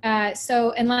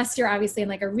 So unless you're obviously in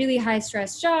like a really high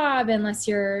stress job, unless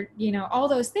you're, all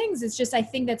those things, it's just, I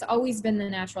think that's always been the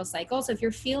natural cycle. So if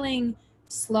you're feeling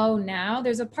slow now,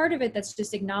 there's a part of it that's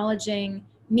just acknowledging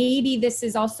maybe this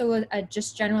is also a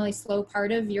just generally slow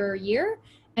part of your year,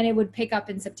 and it would pick up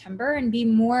in September, and be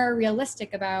more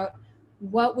realistic about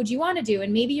what would you want to do.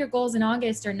 And maybe your goals in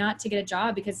August are not to get a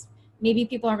job because maybe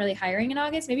people aren't really hiring in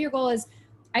August. Maybe your goal is,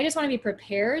 I just want to be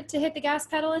prepared to hit the gas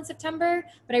pedal in September,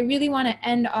 but I really want to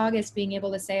end August being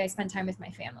able to say I spent time with my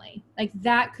family. Like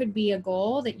that could be a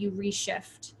goal that you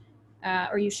reshift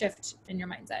or you shift in your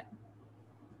mindset.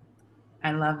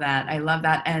 I love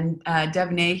that. And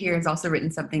Devnay here has also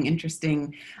written something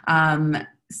interesting.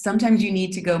 Sometimes you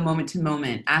need to go moment to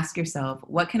moment. Ask yourself,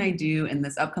 what can I do in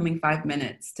this upcoming 5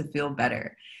 minutes to feel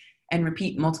better? And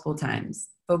repeat multiple times.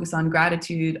 Focus on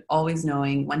gratitude, always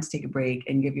knowing when to take a break,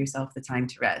 and give yourself the time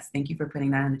to rest. Thank you for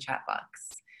putting that in the chat box.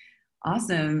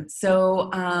 Awesome. So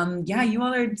you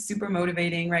all are super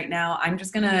motivating right now. I'm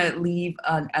just going to leave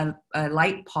a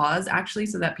light pause actually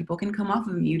so that people can come off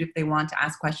of mute if they want to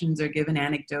ask questions or give an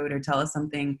anecdote or tell us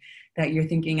something that you're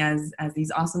thinking as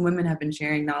these awesome women have been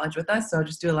sharing knowledge with us. So I'll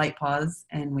just do a light pause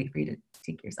and wait for you to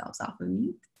take yourselves off of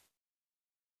mute.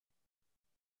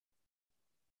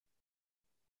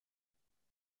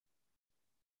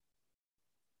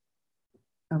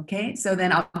 Okay, so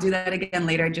then I'll do that again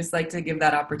later. I'd just like to give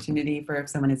that opportunity for if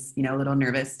someone is, a little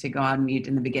nervous to go on mute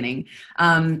in the beginning.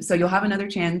 So you'll have another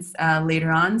chance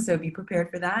later on, so be prepared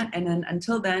for that. And then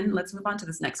until then, let's move on to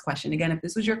this next question. Again, if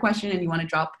this was your question and you want to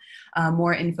drop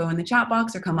more info in the chat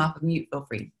box or come off of mute, feel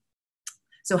free.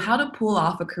 So how to pull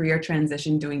off a career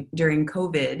transition during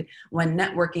COVID when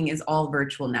networking is all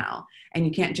virtual now, and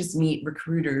you can't just meet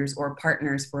recruiters or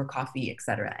partners for coffee, et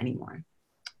cetera, anymore.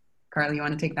 Carly, you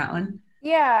want to take that one?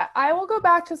 Yeah, I will go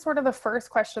back to sort of the first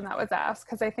question that was asked,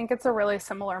 because I think it's a really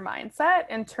similar mindset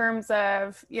in terms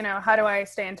of, how do I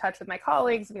stay in touch with my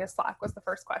colleagues via Slack was the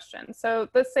first question. So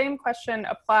the same question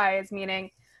applies, meaning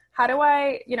how do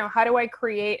I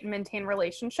create and maintain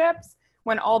relationships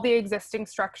when all the existing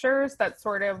structures that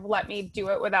sort of let me do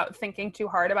it without thinking too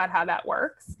hard about how that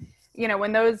works, you know,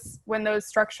 when those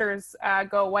structures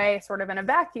go away sort of in a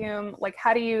vacuum, like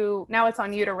now it's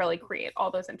on you to really create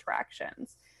all those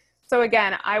interactions. So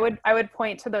again, I would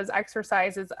point to those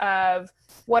exercises of,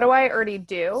 what do I already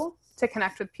do to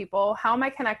connect with people? How am I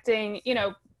connecting? You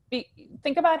know,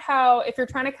 think about how, if you're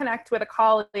trying to connect with a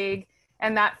colleague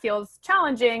and that feels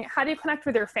challenging, how do you connect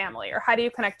with your family, or how do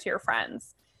you connect to your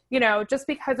friends? You know, just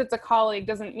because it's a colleague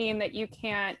doesn't mean that you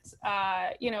can't,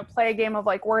 you know, play a game of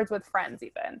like Words with Friends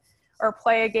even, or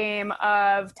play a game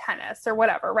of tennis or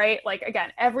whatever, right? Like,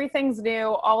 again, everything's new.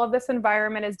 All of this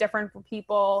environment is different for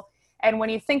people. And when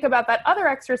you think about that other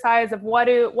exercise of what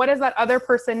does that other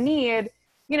person need,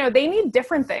 you know, they need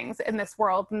different things in this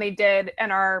world than they did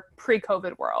in our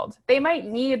pre-COVID world. They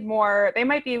might be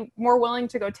more willing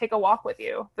to go take a walk with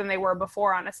you than they were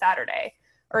before on a Saturday.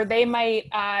 Or they might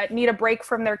need a break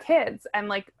from their kids and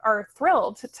like are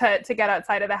thrilled to get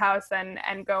outside of the house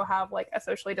and go have like a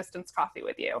socially distanced coffee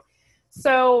with you.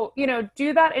 So, you know,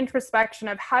 do that introspection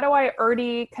of, how do I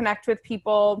already connect with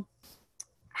people?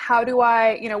 How do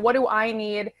I, you know, what do I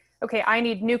need? Okay, I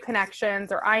need new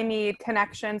connections, or I need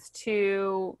connections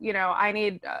to, you know, I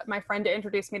need my friend to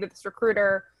introduce me to this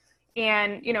recruiter.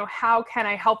 And, you know, how can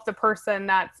I help the person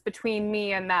that's between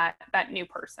me and that new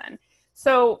person?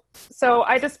 So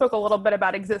I just spoke a little bit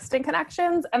about existing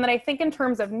connections. And then I think in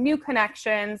terms of new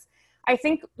connections, I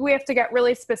think we have to get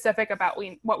really specific about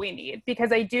what we need,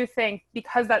 because I do think,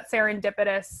 because that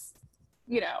serendipitous,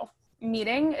 you know,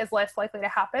 meeting is less likely to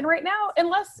happen right now,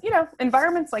 unless, you know,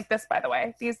 environments like this, by the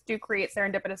way, these do create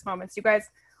serendipitous moments. You guys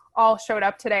all showed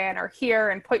up today and are here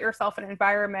and put yourself in an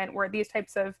environment where these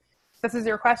types of, this is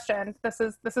your question. This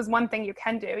is one thing you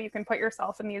can do. You can put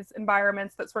yourself in these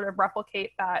environments that sort of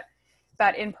replicate that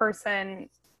in-person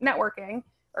networking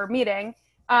or meeting.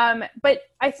 But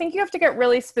I think you have to get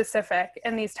really specific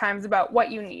in these times about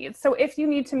what you need. So if you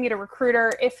need to meet a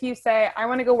recruiter, if you say, I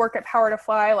want to go work at Power to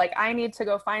Fly, like I need to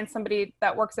go find somebody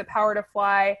that works at Power to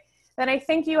Fly, then I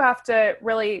think you have to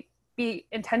really be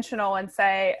intentional and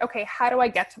say, okay, how do I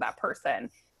get to that person?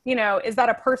 You know, is that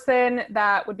a person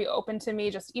that would be open to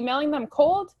me just emailing them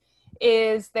cold?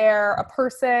 Is there a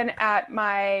person at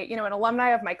my, you know, an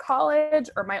alumni of my college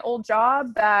or my old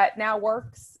job that now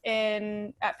works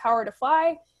at Power to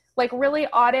Fly? Like, really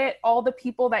audit all the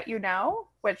people that you know,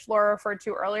 which Laura referred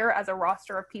to earlier as a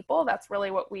roster of people. That's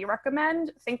really what we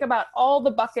recommend. Think about all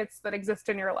the buckets that exist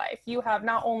in your life. You have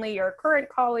not only your current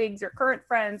colleagues, your current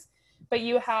friends, but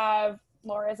you have,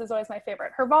 Laura's is always my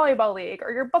favorite, her volleyball league,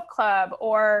 or your book club,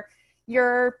 or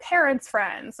your parents'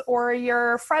 friends, or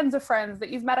your friends of friends that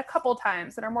you've met a couple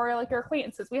times and are more like your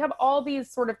acquaintances. We have all these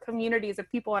sort of communities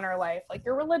of people in our life, like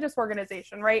your religious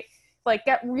organization, right? Like,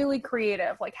 get really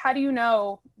creative. Like, how do you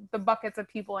know the buckets of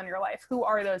people in your life? Who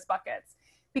are those buckets?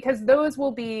 Because those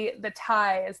will be the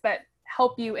ties that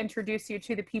help you introduce you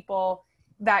to the people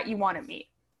that you want to meet.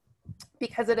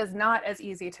 Because it is not as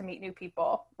easy to meet new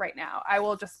people right now.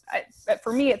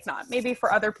 For me, it's not. Maybe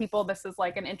for other people, this is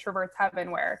like an introvert's heaven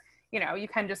where, you know, you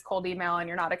can just cold email and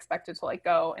you're not expected to like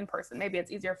go in person. Maybe it's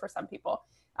easier for some people.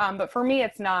 But for me,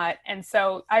 it's not. And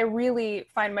so I really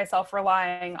find myself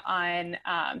relying on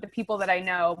the people that I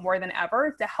know more than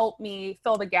ever to help me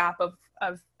fill the gap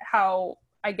of how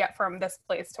I get from this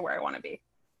place to where I want to be.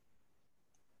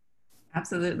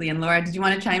 Absolutely. And Laura, did you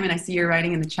want to chime in? I see you're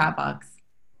writing in the chat box.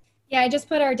 Yeah, I just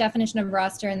put our definition of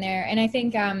roster in there. And I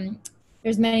think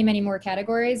there's many, many more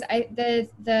categories.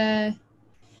 The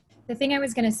thing I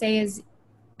was going to say is,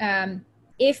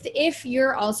 if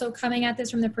you're also coming at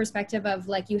this from the perspective of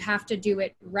like, you have to do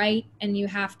it right, and you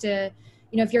have to,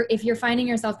 you know, if you're finding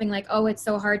yourself being like, oh, it's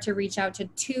so hard to reach out to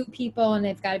two people and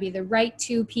they've got to be the right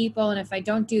two people, and if I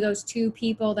don't do those two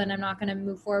people, then I'm not going to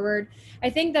move forward. I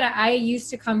think that I used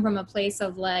to come from a place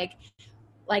of like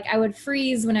I would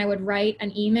freeze when I would write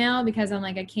an email, because I'm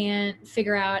like, I can't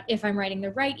figure out if I'm writing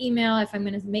the right email, if I'm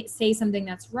going to say something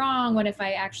that's wrong. What if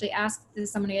I actually ask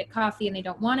someone to get coffee and they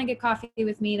don't want to get coffee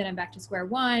with me? Then I'm back to square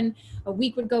one. A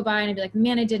week would go by and I'd be like,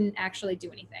 man, I didn't actually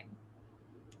do anything.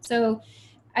 So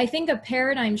I think a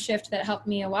paradigm shift that helped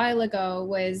me a while ago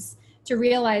was to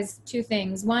realize two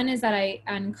things. One is that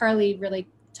and Carly really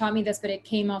taught me this, but it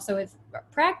came also with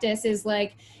practice, is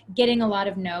like getting a lot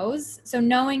of no's. So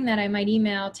knowing that I might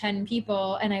email 10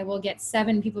 people and I will get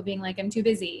 7 people being like, I'm too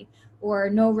busy, or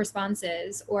no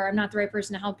responses, or I'm not the right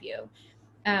person to help you.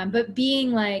 But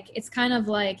being like, it's kind of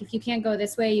like, if you can't go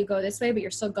this way, you go this way, but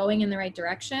you're still going in the right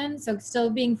direction. So still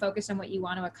being focused on what you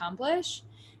want to accomplish.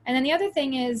 And then the other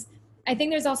thing is, I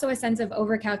think there's also a sense of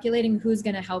over calculating who's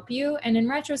going to help you. And in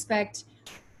retrospect,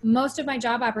 most of my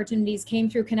job opportunities came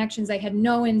through connections I had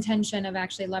no intention of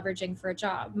actually leveraging for a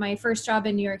job. My first job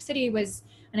in New York City was,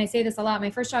 and I say this a lot, my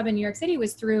first job in New York City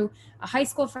was through a high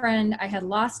school friend I had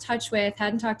lost touch with,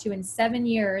 hadn't talked to in 7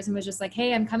 years, and was just like,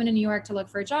 hey, I'm coming to New York to look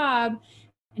for a job.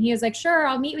 And he was like, sure,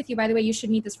 I'll meet with you. By the way, you should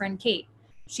meet this friend, Kate.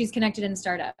 She's connected in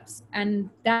startups. And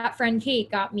that friend, Kate,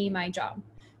 got me my job.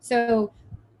 So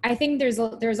I think there's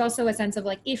also a sense of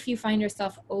like, if you find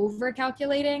yourself over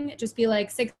calculating, just be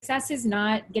like, success is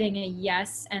not getting a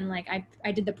yes and like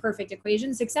I did the perfect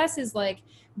equation. Success is like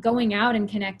going out and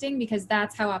connecting, because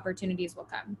that's how opportunities will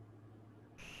come.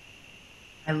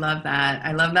 I love that.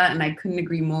 I love that. And I couldn't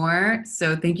agree more.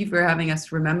 So thank you for having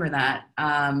us remember that.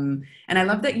 And I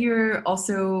love that you're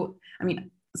also, I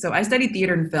mean, so I studied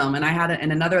theater and film, and I had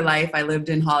in another life, I lived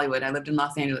in Hollywood. I lived in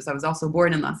Los Angeles. I was also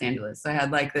born in Los Angeles. So I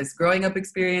had like this growing up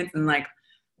experience and like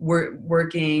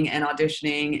working and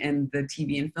auditioning in the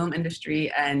TV and film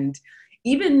industry. And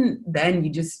even then you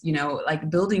just, you know, like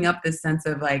building up this sense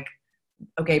of like,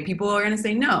 okay, people are going to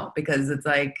say no, because it's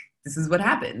like, this is what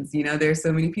happens. You know, there's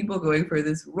so many people going for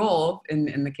this role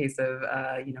in the case of,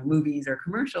 you know, movies or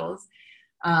commercials.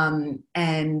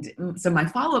 And so my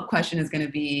follow-up question is going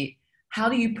to be, how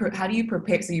do you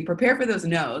prepare? So you prepare for those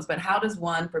no's, but how does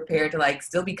one prepare to like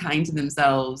still be kind to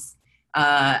themselves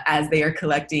as they are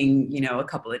collecting, you know, a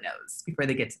couple of no's before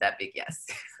they get to that big yes?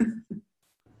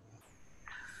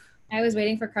 I was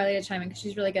waiting for Carly to chime in because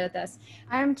she's really good at this.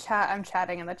 I'm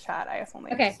chatting in the chat. I have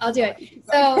only okay. I'll do it.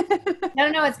 So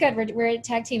no, it's good. We're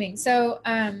tag teaming. So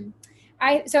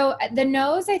so the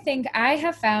no's, I think I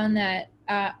have found that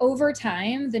over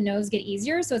time the no's get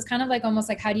easier. So it's kind of like almost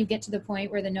like, how do you get to the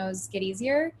point where the no's get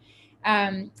easier?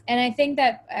 And I think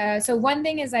that so one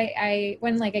thing is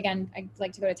when like, again, I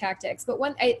like to go to tactics, but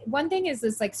one thing is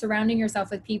this like surrounding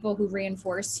yourself with people who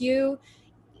reinforce you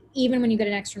even when you get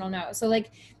an external no. So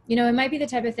like, you know, it might be the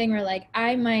type of thing where like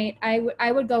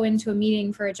I would go into a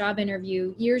meeting for a job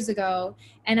interview years ago,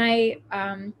 and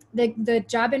the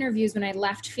job interviews, when I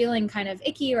left feeling kind of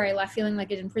icky, or I left feeling like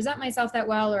I didn't present myself that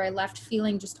well, or I left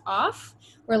feeling just off,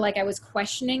 or like I was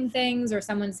questioning things, or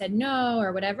someone said no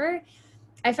or whatever,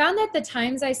 I found that the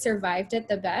times I survived it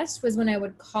the best was when I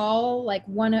would call like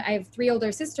I have 3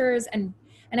 older sisters, and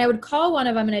I would call one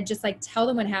of them and I'd just like tell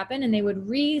them what happened, and they would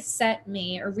reset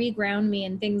me or reground me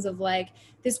in things of like,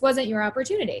 this wasn't your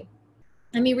opportunity.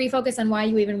 Let me refocus on why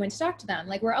you even went to talk to them.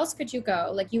 Like, where else could you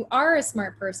go? Like, you are a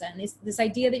smart person. This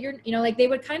idea that you're, you know, like they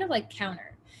would kind of like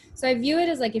counter. So I view it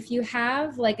as like, if you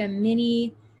have like a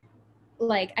mini,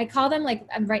 like I call them like,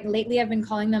 lately I've been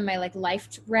calling them my like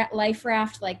life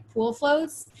raft, like pool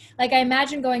floats. Like I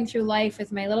imagine going through life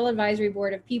with my little advisory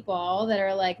board of people that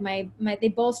are like they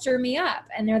bolster me up,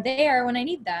 and they're there when I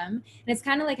need them. And it's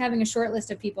kind of like having a short list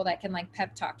of people that can like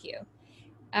pep talk you.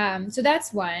 So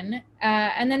that's one.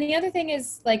 And then the other thing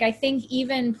is like, I think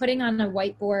even putting on a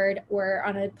whiteboard or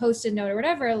on a Post-it note or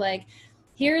whatever, like,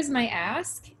 here's my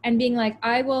ask, and being like,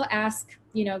 I will ask,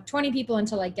 20 people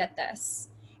until I get this.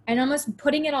 And almost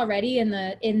putting it already in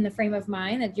the frame of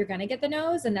mind that you're going to get the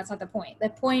no's, and that's not the point. The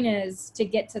point is to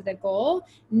get to the goal,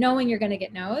 knowing you're going to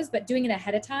get no's, but doing it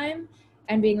ahead of time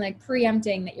and being like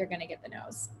preempting that you're going to get the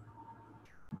no's.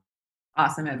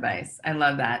 Awesome advice. I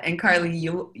love that. And Carly,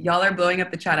 y'all are blowing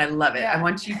up the chat. I love it. Yeah. I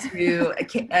want you to,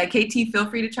 KT, feel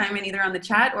free to chime in either on the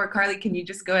chat, or Carly, can you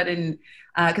just go ahead and,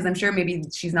 because I'm sure maybe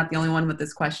she's not the only one with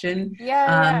this question.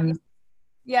 Yeah,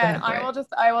 and I will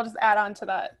just add on to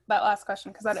that last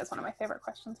question, because that is one of my favorite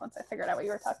questions once I figured out what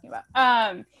you were talking about.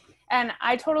 And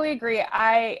I totally agree.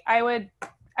 I would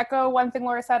echo one thing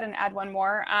Laura said and add one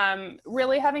more.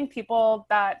 Really having people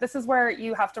this is where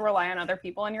you have to rely on other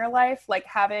people in your life, like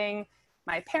having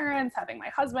my parents, having my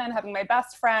husband, having my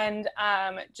best friend,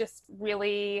 just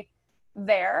really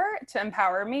there to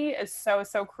empower me is so,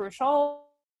 so crucial.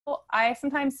 I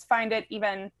sometimes find it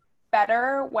even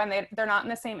better when they're not in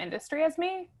the same industry as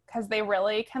me, because they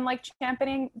really can like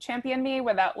champion me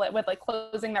with like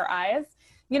closing their eyes,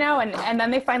 and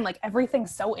then they find like everything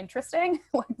so interesting.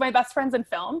 Like my best friend's in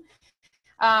film,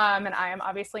 and I am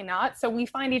obviously not. So we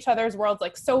find each other's worlds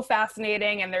like so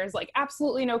fascinating, and there's like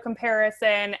absolutely no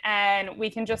comparison, and we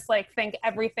can just like think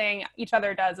everything each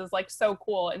other does is like so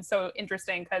cool and so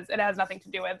interesting because it has nothing to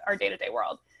do with our day-to-day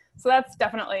world. So that's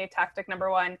definitely tactic number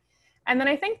one. And then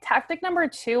I think tactic number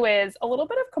two is a little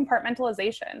bit of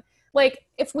compartmentalization. Like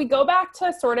if we go back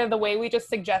to sort of the way we just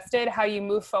suggested how you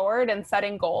move forward and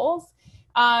setting goals,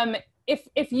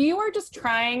 if you are just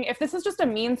trying, if this is just a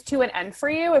means to an end for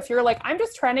you, if you're like, I'm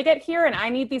just trying to get here and I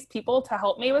need these people to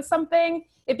help me with something,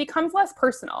 it becomes less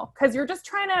personal because you're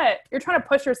trying to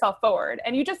push yourself forward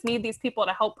and you just need these people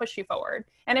to help push you forward.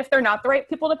 And if they're not the right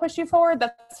people to push you forward,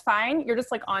 that's fine. You're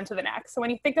just like on to the next. So when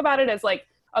you think about it as like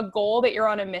a goal that you're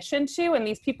on a mission to, and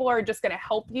these people are just going to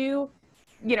help you,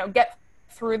 get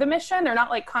through the mission, they're not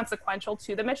like consequential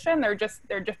to the mission. They're just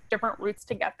different routes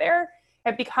to get there.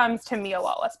 It becomes to me a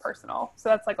lot less personal. So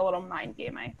that's like a little mind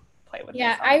game I play with.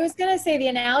 Yeah, myself. I was going to say the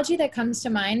analogy that comes to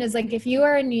mind is like if you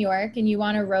are in New York and you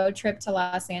want a road trip to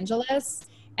Los Angeles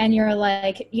and you're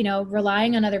like,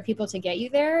 relying on other people to get you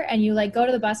there, and you like go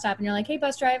to the bus stop and you're like, hey,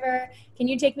 bus driver, can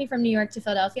you take me from New York to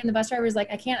Philadelphia? And the bus driver is like,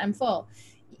 I can't, I'm full.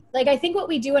 Like, I think what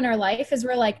we do in our life is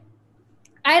we're like,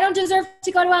 I don't deserve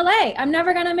to go to LA. I'm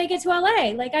never going to make it to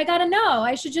LA. Like, I got to know.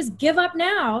 I should just give up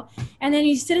now. And then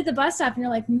you sit at the bus stop and you're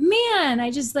like, man,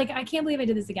 I can't believe I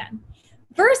did this again.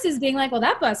 Versus being like, well,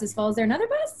 that bus is full. Is there another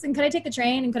bus? And could I take the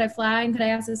train? And could I fly? And could I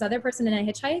ask this other person and I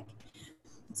hitchhike?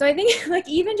 So I think like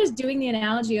even just doing the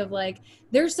analogy of like,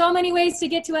 there's so many ways to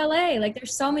get to LA. Like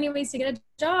there's so many ways to get a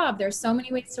job. There's so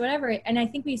many ways to whatever. And I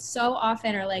think we so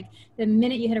often are like, the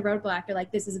minute you hit a roadblock, you're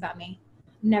like, this is about me.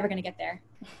 I'm never going to get there.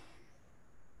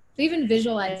 So even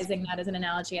visualizing that as an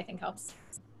analogy, I think helps.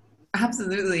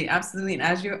 Absolutely. Absolutely. And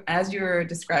as you're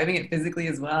describing it physically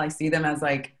as well, I see them as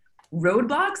like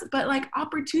roadblocks, but like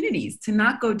opportunities to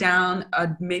not go down a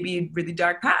maybe really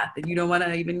dark path that you don't want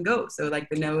to even go. So like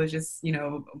the no is just,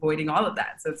 avoiding all of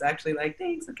that. So it's actually like,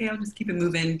 thanks. Okay. I'll just keep it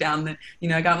moving down the,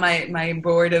 I got my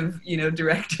board of,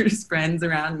 directors, friends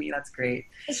around me. That's great.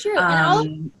 It's true.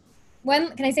 And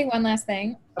can I say one last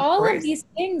thing? All of these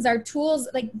things are tools.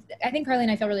 Like, I think Carly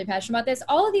and I feel really passionate about this.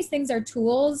 All of these things are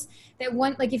tools that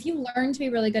if you learn to be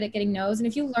really good at getting no's, and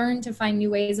if you learn to find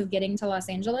new ways of getting to Los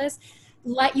Angeles,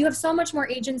 you have so much more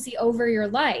agency over your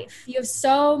life. You have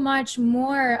so much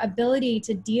more ability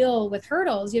to deal with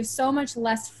hurdles. You have so much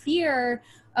less fear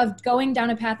of going down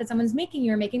a path that someone's making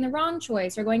you, or making the wrong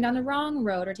choice, or going down the wrong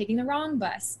road, or taking the wrong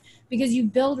bus, because you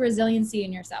build resiliency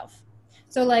in yourself.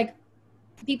 So like,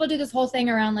 people do this whole thing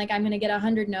around like, I'm going to get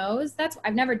 100 no's.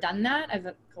 I've never done that.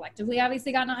 I've collectively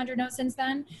obviously gotten 100 no's since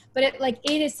then, but it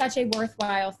is such a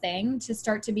worthwhile thing to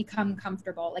start to become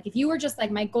comfortable. Like if you were just like,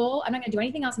 my goal, I'm not going to do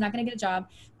anything else. I'm not going to get a job,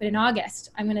 but in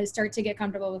August, I'm going to start to get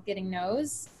comfortable with getting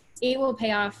no's. It will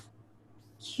pay off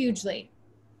hugely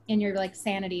in your like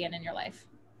sanity and in your life.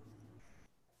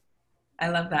 I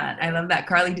love that.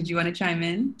 Carly, did you want to chime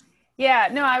in? Yeah,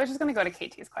 no, I was just going to go to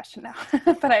KT's question now,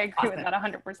 but I agree with that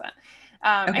 100%. Okay.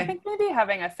 I think maybe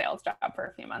having a sales job for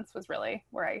a few months was really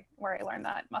where I learned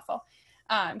that muscle,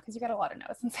 because you got a lot of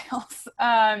no's in sales.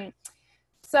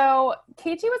 So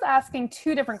KT was asking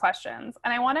two different questions,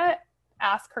 and I want to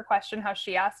ask her question how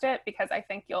she asked it, because I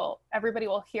think everybody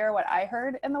will hear what I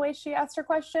heard in the way she asked her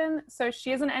question. So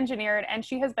she is an engineer, and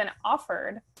she has been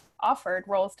offered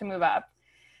roles to move up.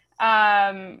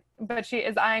 But she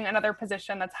is eyeing another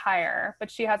position that's higher, but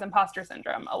she has imposter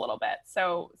syndrome a little bit.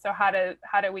 So how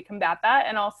do we combat that?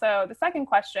 And also the second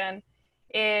question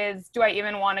is, do I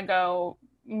even want to go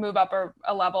move up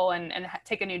a level and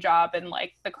take a new job in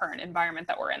like the current environment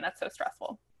that we're in that's so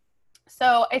stressful?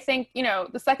 So I think,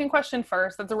 the second question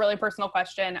first, that's a really personal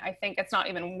question. I think it's not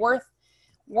even worth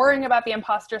worrying about the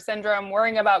imposter syndrome,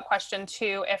 worrying about question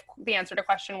 2 if the answer to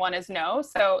question 1 is no.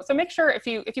 So make sure if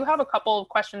you have a couple of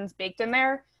questions baked in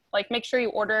there, like make sure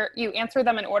you answer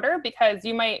them in order, because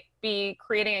you might be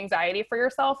creating anxiety for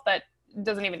yourself that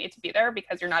doesn't even need to be there,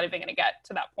 because you're not even going to get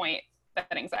to that point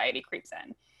that anxiety creeps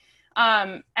in.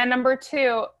 And number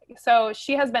 2, so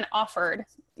she has been offered,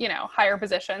 higher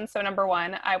positions. So number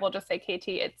 1, I will just say, KT,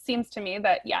 it seems to me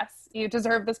that yes, you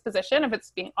deserve this position if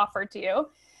it's being offered to you.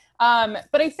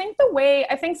 But I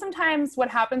think sometimes what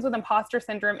happens with imposter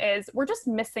syndrome is we're just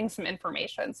missing some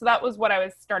information. So that was what I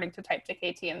was starting to type to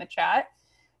KT in the chat.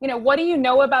 What do you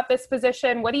know about this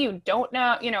position? What do you don't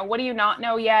know? What do you not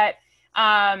know yet?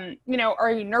 Are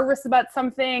you nervous about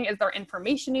something? Is there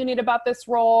information you need about this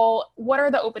role? What are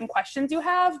the open questions you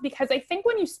have? Because I think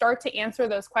when you start to answer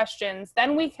those questions,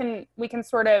 then we can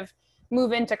sort of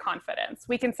move into confidence.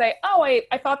 We can say, oh,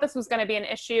 I thought this was going to be an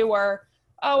issue, or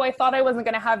oh, I thought I wasn't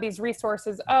going to have these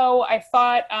resources. Oh, I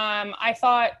thought,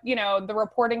 the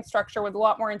reporting structure was a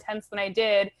lot more intense than I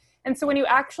did. And so when you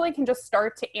actually can just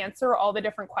start to answer all the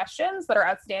different questions that are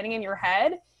outstanding in your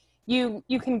head, you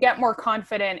can get more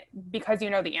confident because you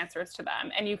know the answers to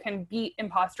them. And you can beat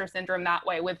imposter syndrome that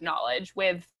way with knowledge,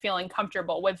 with feeling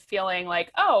comfortable, with feeling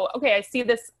like, oh, okay, I see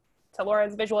this, to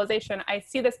Laura's visualization, I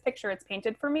see this picture, it's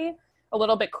painted for me a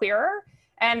little bit clearer.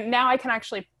 And now I can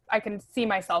actually can see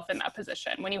myself in that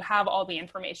position when you have all the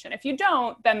information. If you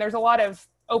don't, then there's a lot of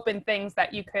open things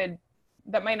that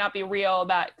that might not be real,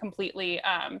 that completely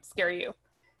scare you.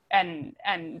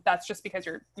 And that's just because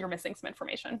you're missing some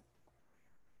information.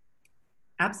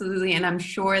 Absolutely. And I'm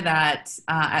sure that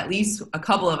at least a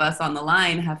couple of us on the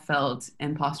line have felt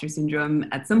imposter syndrome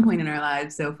at some point in our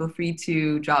lives. So feel free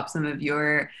to drop some of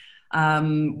your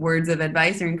words of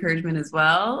advice or encouragement as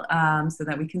well, so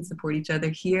that we can support each other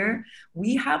here.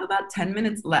 We have about 10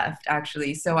 minutes left,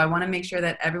 actually. So I want to make sure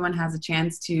that everyone has a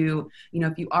chance to,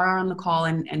 if you are on the call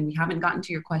and we haven't gotten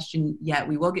to your question yet,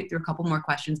 we will get through a couple more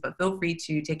questions, but feel free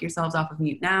to take yourselves off of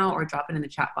mute now or drop it in the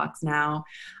chat box now.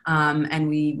 And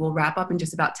we will wrap up in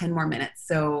just about 10 more minutes.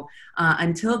 So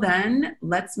until then,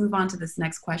 let's move on to this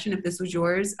next question. If this was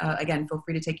yours, again, feel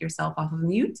free to take yourself off of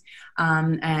mute.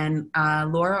 And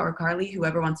Laura or Carly,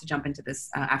 whoever wants to jump into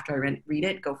this after I read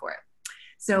it, go for it.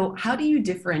 So how do you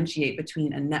differentiate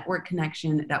between a network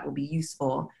connection that will be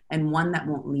useful and one that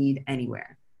won't lead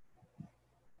anywhere?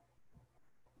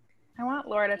 I want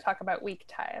Laura to talk about weak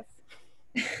ties.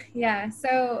 Yeah,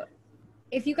 so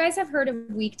if you guys have heard of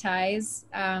weak ties,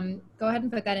 go ahead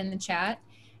and put that in the chat.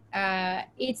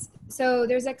 So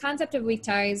there's a concept of weak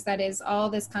ties that is all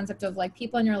this concept of like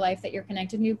people in your life that you're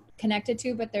connected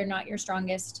to, but they're not your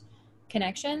strongest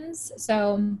connections.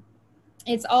 So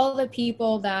it's all the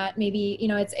people that maybe,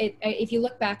 if you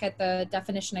look back at the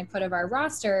definition I put of our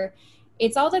roster,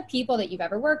 it's all the people that you've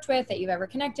ever worked with, that you've ever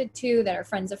connected to, that are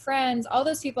friends of friends, all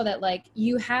those people that like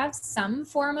you have some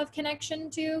form of connection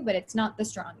to, but it's not the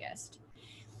strongest.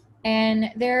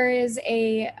 And there is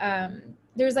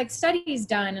there's like studies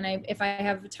done, and if I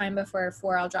have time before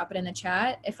 4, I'll drop it in the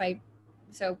chat.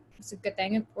 So it's a good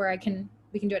thing where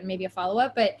we can do it in maybe a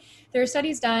follow-up, but there are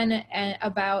studies done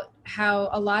about how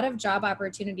a lot of job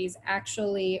opportunities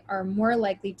actually are more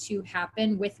likely to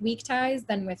happen with weak ties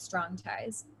than with strong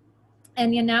ties.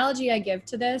 And the analogy I give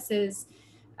to this is,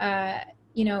 I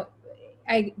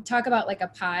talk about like a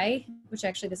pie, which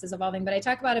actually this is evolving, but I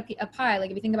talk about a pie.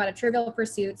 Like if you think about a Trivial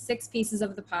Pursuit, 6 pieces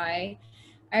of the pie,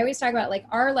 I always talk about like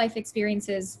our life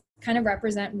experiences kind of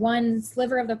represent one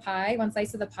sliver of the pie, one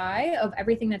slice of the pie of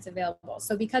everything that's available.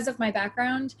 So because of my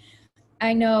background,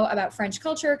 I know about French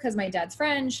culture because my dad's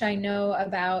French. I know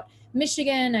about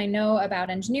Michigan. I know about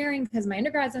engineering because my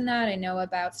undergrad's in that. I know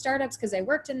about startups because I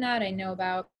worked in that. I know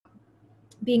about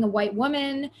being a white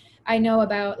woman. I know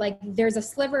about like, there's a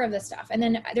sliver of this stuff. And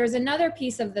then there's another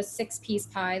piece of the 6-piece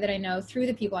pie that I know through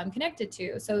the people I'm connected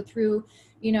to. So through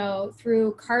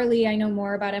Carly, I know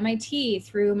more about MIT.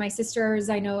 Through my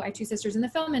sisters, I have 2 sisters in the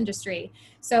film industry.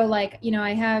 So like, I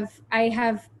have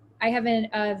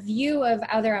a view of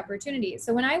other opportunities.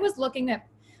 So when I was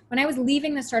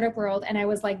leaving the startup world and I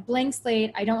was like blank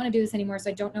slate, I don't want to do this anymore,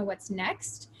 so I don't know what's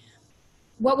next.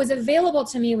 What was available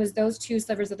to me was those 2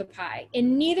 slivers of the pie.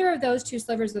 And neither of those 2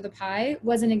 slivers of the pie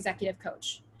was an executive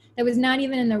coach. That was not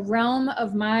even in the realm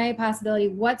of my possibility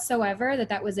whatsoever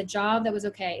that was a job that was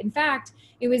okay. In fact,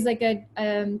 it was like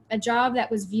a job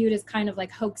that was viewed as kind of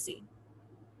like hoaxy.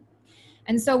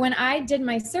 And so when I did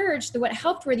my search, what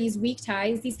helped were these weak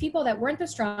ties, these people that weren't the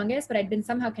strongest, but I'd been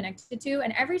somehow connected to.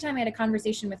 And every time I had a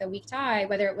conversation with a weak tie,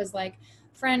 whether it was like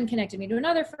friend connected me to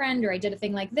another friend, or I did a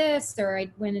thing like this, or I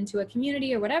went into a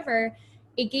community or whatever,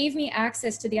 it gave me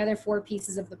access to the other 4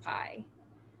 pieces of the pie.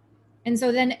 And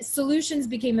so then solutions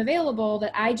became available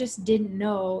that I just didn't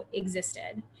know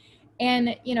existed.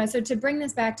 And, so to bring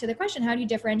this back to the question, how do you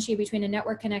differentiate between a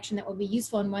network connection that will be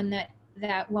useful and one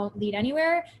that won't lead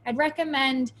anywhere? I'd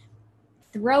recommend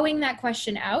throwing that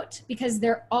question out because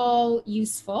they're all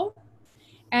useful.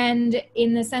 And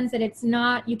in the sense that it's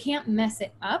not, you can't mess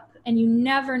it up and you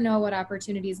never know what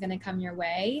opportunity is going to come your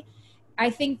way. I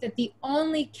think that the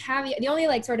only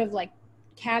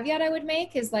caveat I would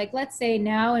make is like, let's say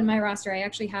now in my roster, I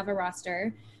actually have a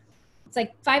roster. It's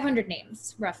like 500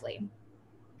 names roughly.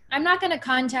 I'm not going to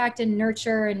contact and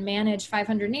nurture and manage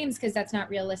 500 names because that's not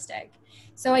realistic.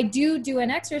 So I do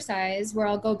an exercise where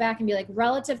I'll go back and be like,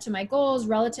 relative to my goals,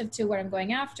 relative to what I'm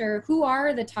going after, who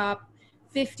are the top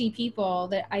 50 people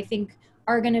that I think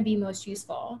are going to be most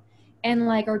useful, and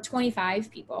like, or 25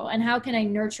 people, and how can I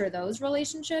nurture those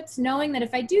relationships, knowing that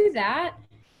if I do that,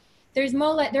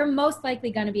 they're most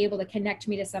likely going to be able to connect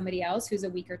me to somebody else who's a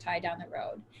weaker tie down the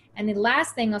road. And the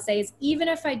last thing I'll say is, even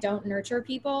if I don't nurture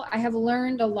people, I have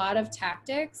learned a lot of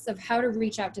tactics of how to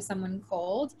reach out to someone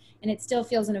cold, and it still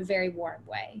feels in a very warm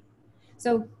way.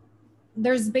 So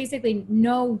there's basically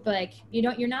no, like,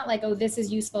 you're not like, oh, this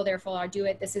is useful, therefore I'll do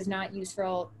it. This is not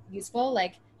useful.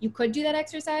 Like, you could do that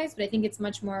exercise, but I think it's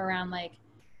much more around like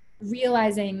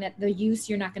realizing that the use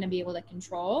you're not going to be able to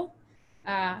control.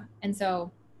 And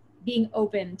so being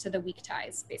open to the weak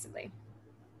ties, basically.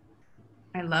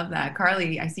 I love that.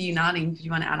 Carly, I see you nodding. Did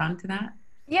you want to add on to that?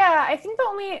 Yeah, I think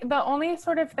the only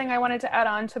sort of thing I wanted to add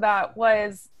on to that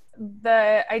was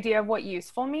the idea of what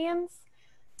useful means.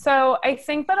 So I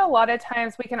think that a lot of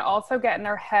times we can also get in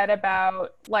our head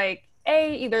about like,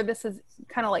 either this is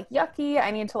kind of like yucky,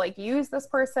 I need to like use this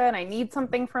person, I need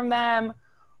something from them,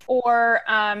 or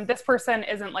this person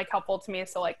isn't like helpful to me,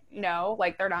 so like no,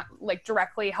 like they're not like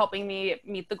directly helping me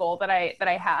meet the goal that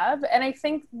I have. And I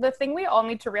think the thing we all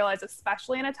need to realize,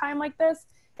 especially in a time like this,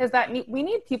 is that we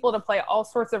need people to play all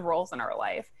sorts of roles in our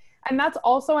life. And that's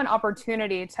also an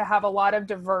opportunity to have a lot of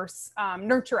diverse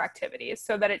nurture activities,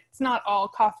 so that it's not all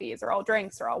coffees or all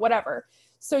drinks or all whatever.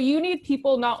 So you need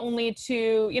people not only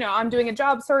to, I'm doing a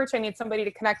job search, I need somebody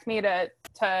to connect me to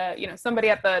somebody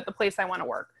at the place I want to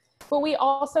work. But we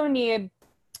also need,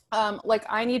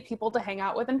 I need people to hang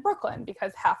out with in Brooklyn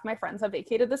because half my friends have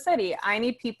vacated the city. I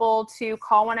need people to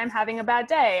call when I'm having a bad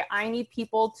day. I need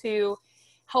people to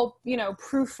help,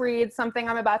 proofread something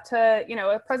I'm about to,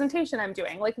 a presentation I'm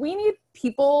doing. Like we need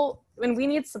people and we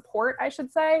need support, I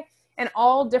should say, in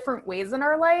all different ways in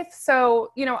our life.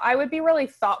 So, I would be really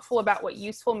thoughtful about what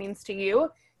useful means to you,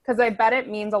 because I bet it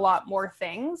means a lot more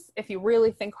things if you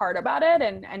really think hard about it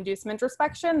and do some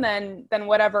introspection than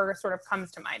whatever sort of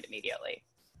comes to mind immediately.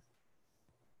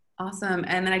 Awesome.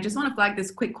 And then I just want to flag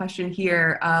this quick question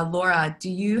here. Laura,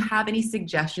 do you have any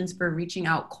suggestions for reaching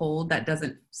out cold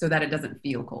so that it doesn't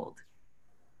feel cold?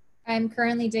 I'm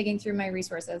currently digging through my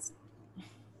resources.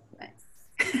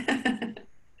 Nice.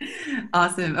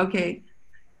 Awesome. Okay.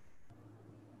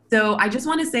 So I just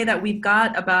want to say that we've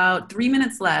got about 3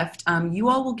 minutes left. You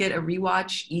all will get a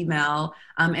rewatch email,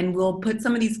 and we'll put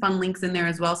some of these fun links in there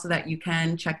as well so that you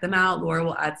can check them out. Laura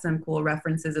will add some cool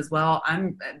references as well.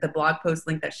 The blog post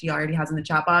link that she already has in the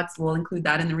chat box, we'll include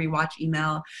that in the rewatch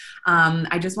email.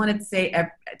 I just wanted to say,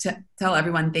 to tell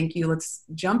everyone thank you. Let's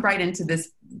jump right into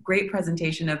this great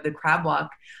presentation of the crab walk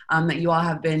that you all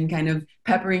have been kind of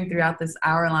peppering throughout this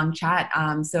hour-long chat.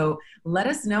 So let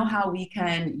us know how we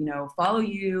can, follow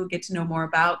you, get to know more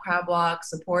about Crab Walk,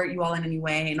 support you all in any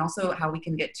way, and also how we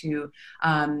can get to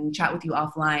chat with you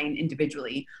offline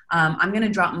individually. I'm going to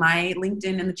drop my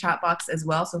LinkedIn in the chat box as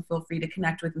well, so feel free to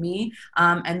connect with me.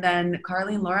 And then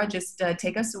Carly and Laura, just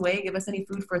take us away, give us any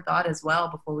food for thought as well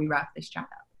before we wrap this chat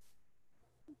up.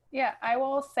 Yeah, I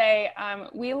will say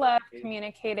we love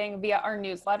communicating via our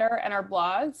newsletter and our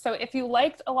blog. So if you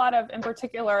liked a lot of, in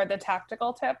particular, the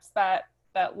tactical tips that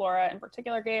Laura in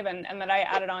particular gave and that I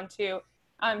added on to,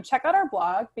 check out our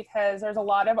blog, because there's a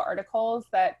lot of articles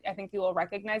that I think you will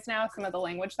recognize now, some of the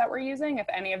language that we're using, if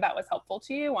any of that was helpful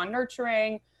to you, on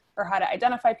nurturing, or how to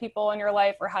identify people in your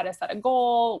life, or how to set a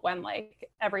goal when like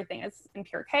everything is in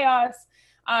pure chaos.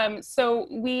 So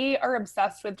we are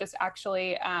obsessed with just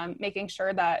actually making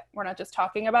sure that we're not just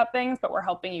talking about things, but we're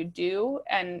helping you do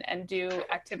and do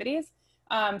activities.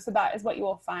 So that is what you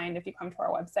will find if you come to our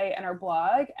website and our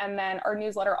blog. And then our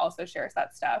newsletter also shares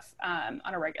that stuff on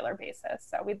a regular basis.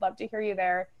 So we'd love to hear you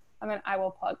there. And then I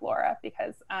will plug Laura,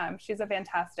 because she's a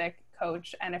fantastic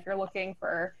coach. And if you're looking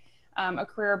for a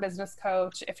career business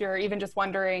coach, if you're even just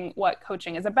wondering what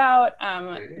coaching is about,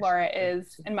 Laura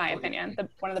is, in my opinion,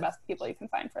 one of the best people you can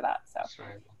find for that. So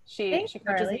she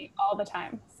coaches me all the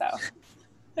time. So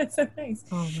that's so nice.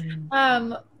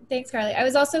 Thanks, Carly. I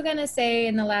was also going to say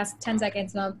in the last 10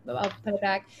 seconds, and I'll put it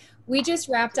back. We just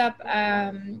wrapped up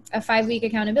a 5-week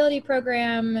accountability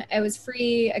program. It was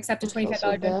free, except a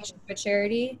 $25 donation to a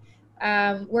charity.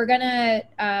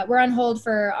 We're on hold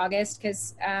for August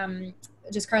because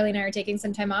just Carly and I are taking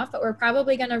some time off, but we're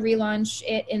probably going to relaunch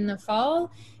it in the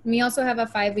fall. And we also have a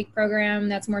 5-week program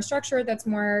that's more structured, that's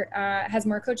more has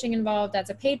more coaching involved.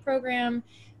 That's a paid program.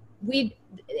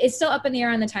 It's still up in the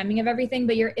air on the timing of everything,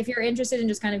 but if you're interested in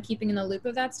just kind of keeping in the loop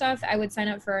of that stuff, I would sign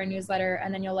up for our newsletter,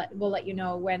 and then we'll let you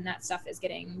know when that stuff is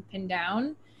getting pinned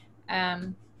down.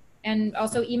 And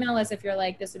also email us if you're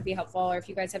like, this would be helpful, or if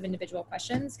you guys have individual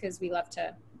questions, because we love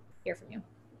to hear from you.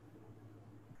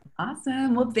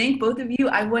 Awesome. Well, thank both of you.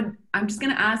 I'm just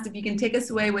going to ask if you can take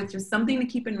us away with just something to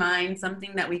keep in mind,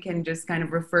 something that we can just kind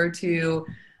of refer to,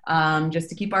 just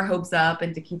to keep our hopes up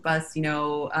and to keep us,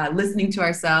 listening to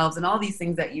ourselves and all these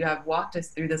things that you have walked us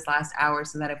through this last hour,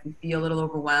 so that if we feel a little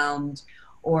overwhelmed,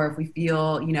 or if we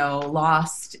feel,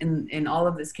 lost in all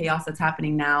of this chaos that's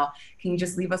happening now, can you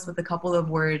just leave us with a couple of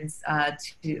words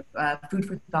to food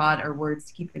for thought, or words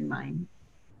to keep in mind?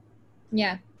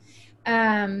 Yeah.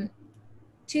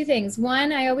 2 things.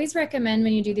 One, I always recommend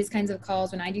when you do these kinds of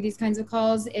calls, when I do these kinds of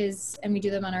calls and we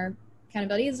do them on our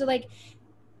accountability, is to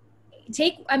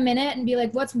take a minute and be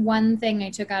like, what's one thing I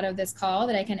took out of this call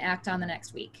that I can act on the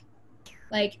next week?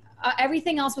 Like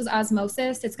everything else was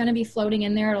osmosis. It's going to be floating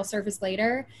in there. It'll surface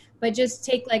later. But just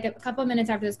take like a couple of minutes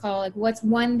after this call, like what's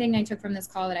one thing I took from this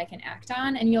call that I can act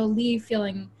on? And you'll leave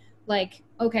feeling like,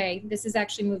 okay, this is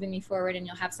actually moving me forward, and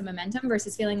you'll have some momentum,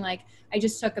 versus feeling like I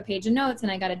just took a page of notes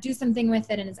and I got to do something with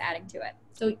it and it's adding to it.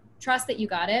 So trust that you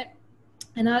got it.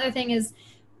 Another thing is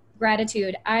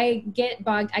gratitude. I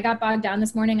got bogged down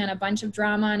this morning on a bunch of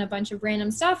drama and a bunch of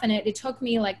random stuff. And it took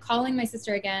me like calling my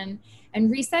sister again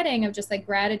and resetting of just like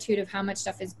gratitude of how much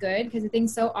stuff is good. Because I think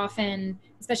so often,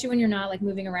 especially when you're not like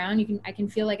moving around, I can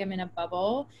feel like I'm in a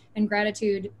bubble, and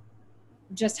gratitude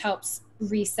just helps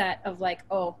reset of like,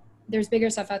 oh, there's bigger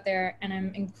stuff out there, and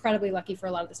I'm incredibly lucky for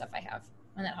a lot of the stuff I have.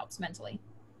 And that helps mentally.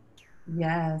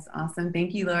 Yes. Awesome.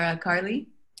 Thank you, Laura. Carly?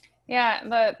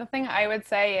 Yeah, the thing I would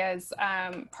say is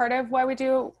part of why we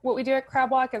do what we do at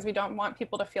Crab Walk is we don't want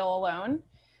people to feel alone.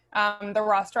 The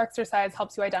roster exercise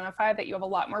helps you identify that you have a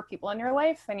lot more people in your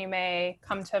life than you may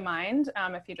come to mind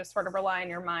if you just sort of rely on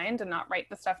your mind and not write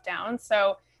the stuff down.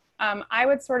 So I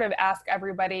would sort of ask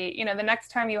everybody, you know, the next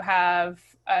time you have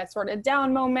a sort of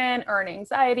down moment or an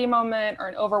anxiety moment or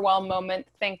an overwhelm moment,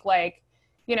 think like,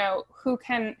 you know, who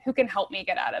can help me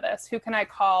get out of this? Who can I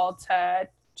call to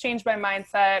change my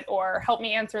mindset, or help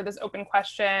me answer this open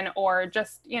question, or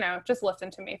just, you know, just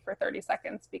listen to me for 30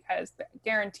 seconds, because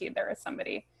guaranteed there is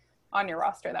somebody on your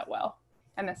roster that will.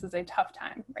 And this is a tough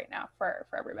time right now for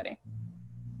everybody.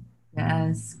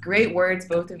 Yes, great words,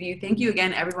 both of you. Thank you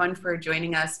again, everyone, for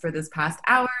joining us for this past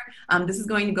hour. This is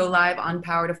going to go live on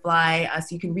Power to Fly,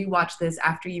 so you can rewatch this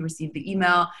after you receive the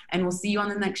email, and we'll see you on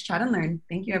the next Chat and Learn.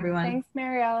 Thank you, everyone. Thanks,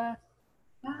 Mariella.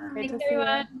 Thanks,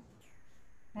 everyone.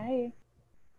 Bye.